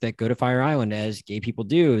New York that go to Fire Island as gay people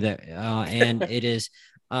do. And it is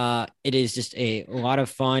just a lot of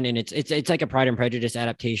fun, and it's like a Pride and Prejudice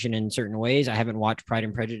adaptation in certain ways. I haven't watched Pride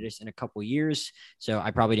and Prejudice in a couple years, so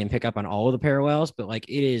I probably didn't pick up on all of the parallels, but like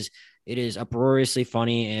it is uproariously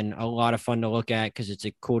funny and a lot of fun to look at because it's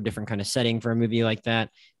a cool, different kind of setting for a movie like that.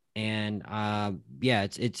 And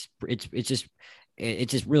it's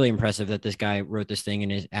just really impressive that this guy wrote this thing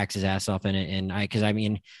and acts his ass off in it. And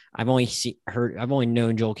I've only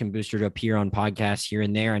known Joel Kim Booster to appear on podcasts here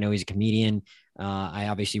and there. I know he's a comedian. I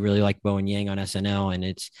obviously really like Bowen Yang on SNL, and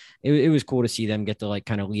it was cool to see them get to like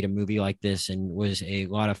kind of lead a movie like this, and was a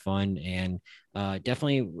lot of fun. And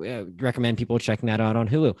definitely recommend people checking that out on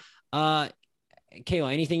Hulu.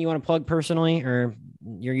 Kayla, anything you want to plug personally, or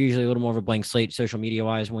you're usually a little more of a blank slate social media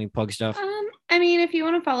wise when we plug stuff? I mean, if you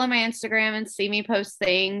want to follow my Instagram and see me post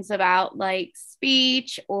things about like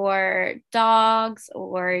speech or dogs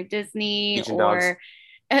or Disney or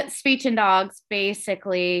speech and dogs,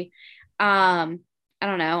 basically. I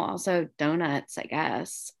don't know. Also donuts, I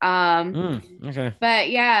guess. Okay. But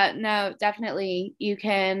yeah, no, definitely. You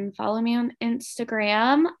can follow me on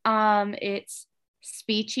Instagram. It's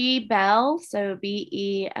Speechy Belle, so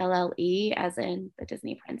BELLE, as in the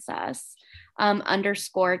Disney princess, _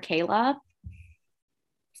 Kayla.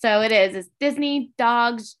 So it's Disney,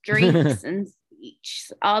 dogs, drinks, and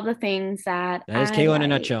speech, all the things that is Kayla in a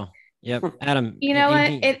nutshell. Yep. Adam, you know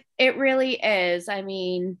what? It really is. I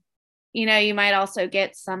mean, you might also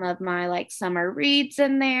get some of my like summer reads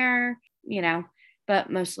in there,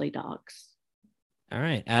 but mostly dogs. All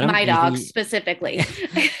right, Adam. My dogs specifically.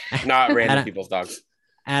 Not random people's dogs.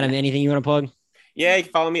 Adam, anything you want to plug? Yeah, you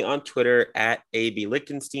can follow me on Twitter at AB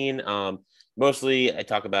Lichtenstein. Mostly I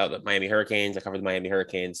talk about the Miami Hurricanes. I cover the Miami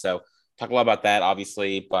Hurricanes. So talk a lot about that,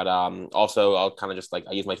 obviously. But also I'll kind of just I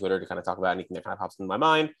use my Twitter to kind of talk about anything that kind of pops into my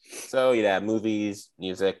mind. So yeah, movies,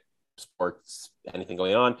 music, sports, anything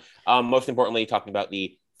going on. Most importantly, talking about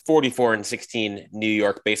the 44-16 New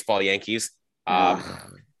York baseball Yankees.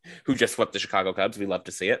 Who just swept the Chicago Cubs. We love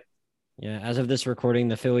to see it. Yeah, as of this recording,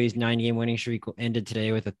 the Phillies 9-game winning streak ended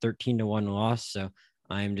today with a 13-1 loss. So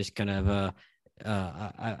I'm just kind of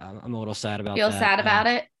I'm a little sad about that. Feel sad about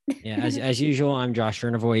it? Yeah, as usual, I'm Josh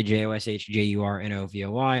Jurnovoy,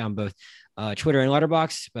 JoshJurnovoy on both Twitter and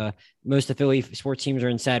Letterboxd. Most of the Philly sports teams are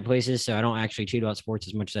in sad places, so I don't actually tweet about sports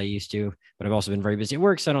as much as I used to, but I've also been very busy at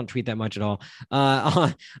work, so I don't tweet that much at all.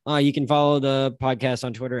 You can follow the podcast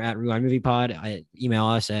on Twitter at RewindMoviePod. Email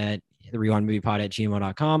us at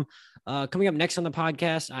therewindmoviepod@gmail.com. Coming up next on the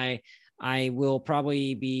podcast, I will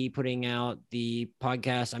probably be putting out the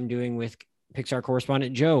podcast I'm doing with Pixar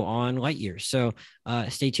correspondent Joe on Lightyear. So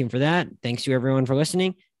stay tuned for that. Thanks to everyone for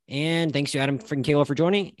listening. And thanks to Adam and Kayla for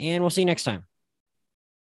joining. And we'll see you next time.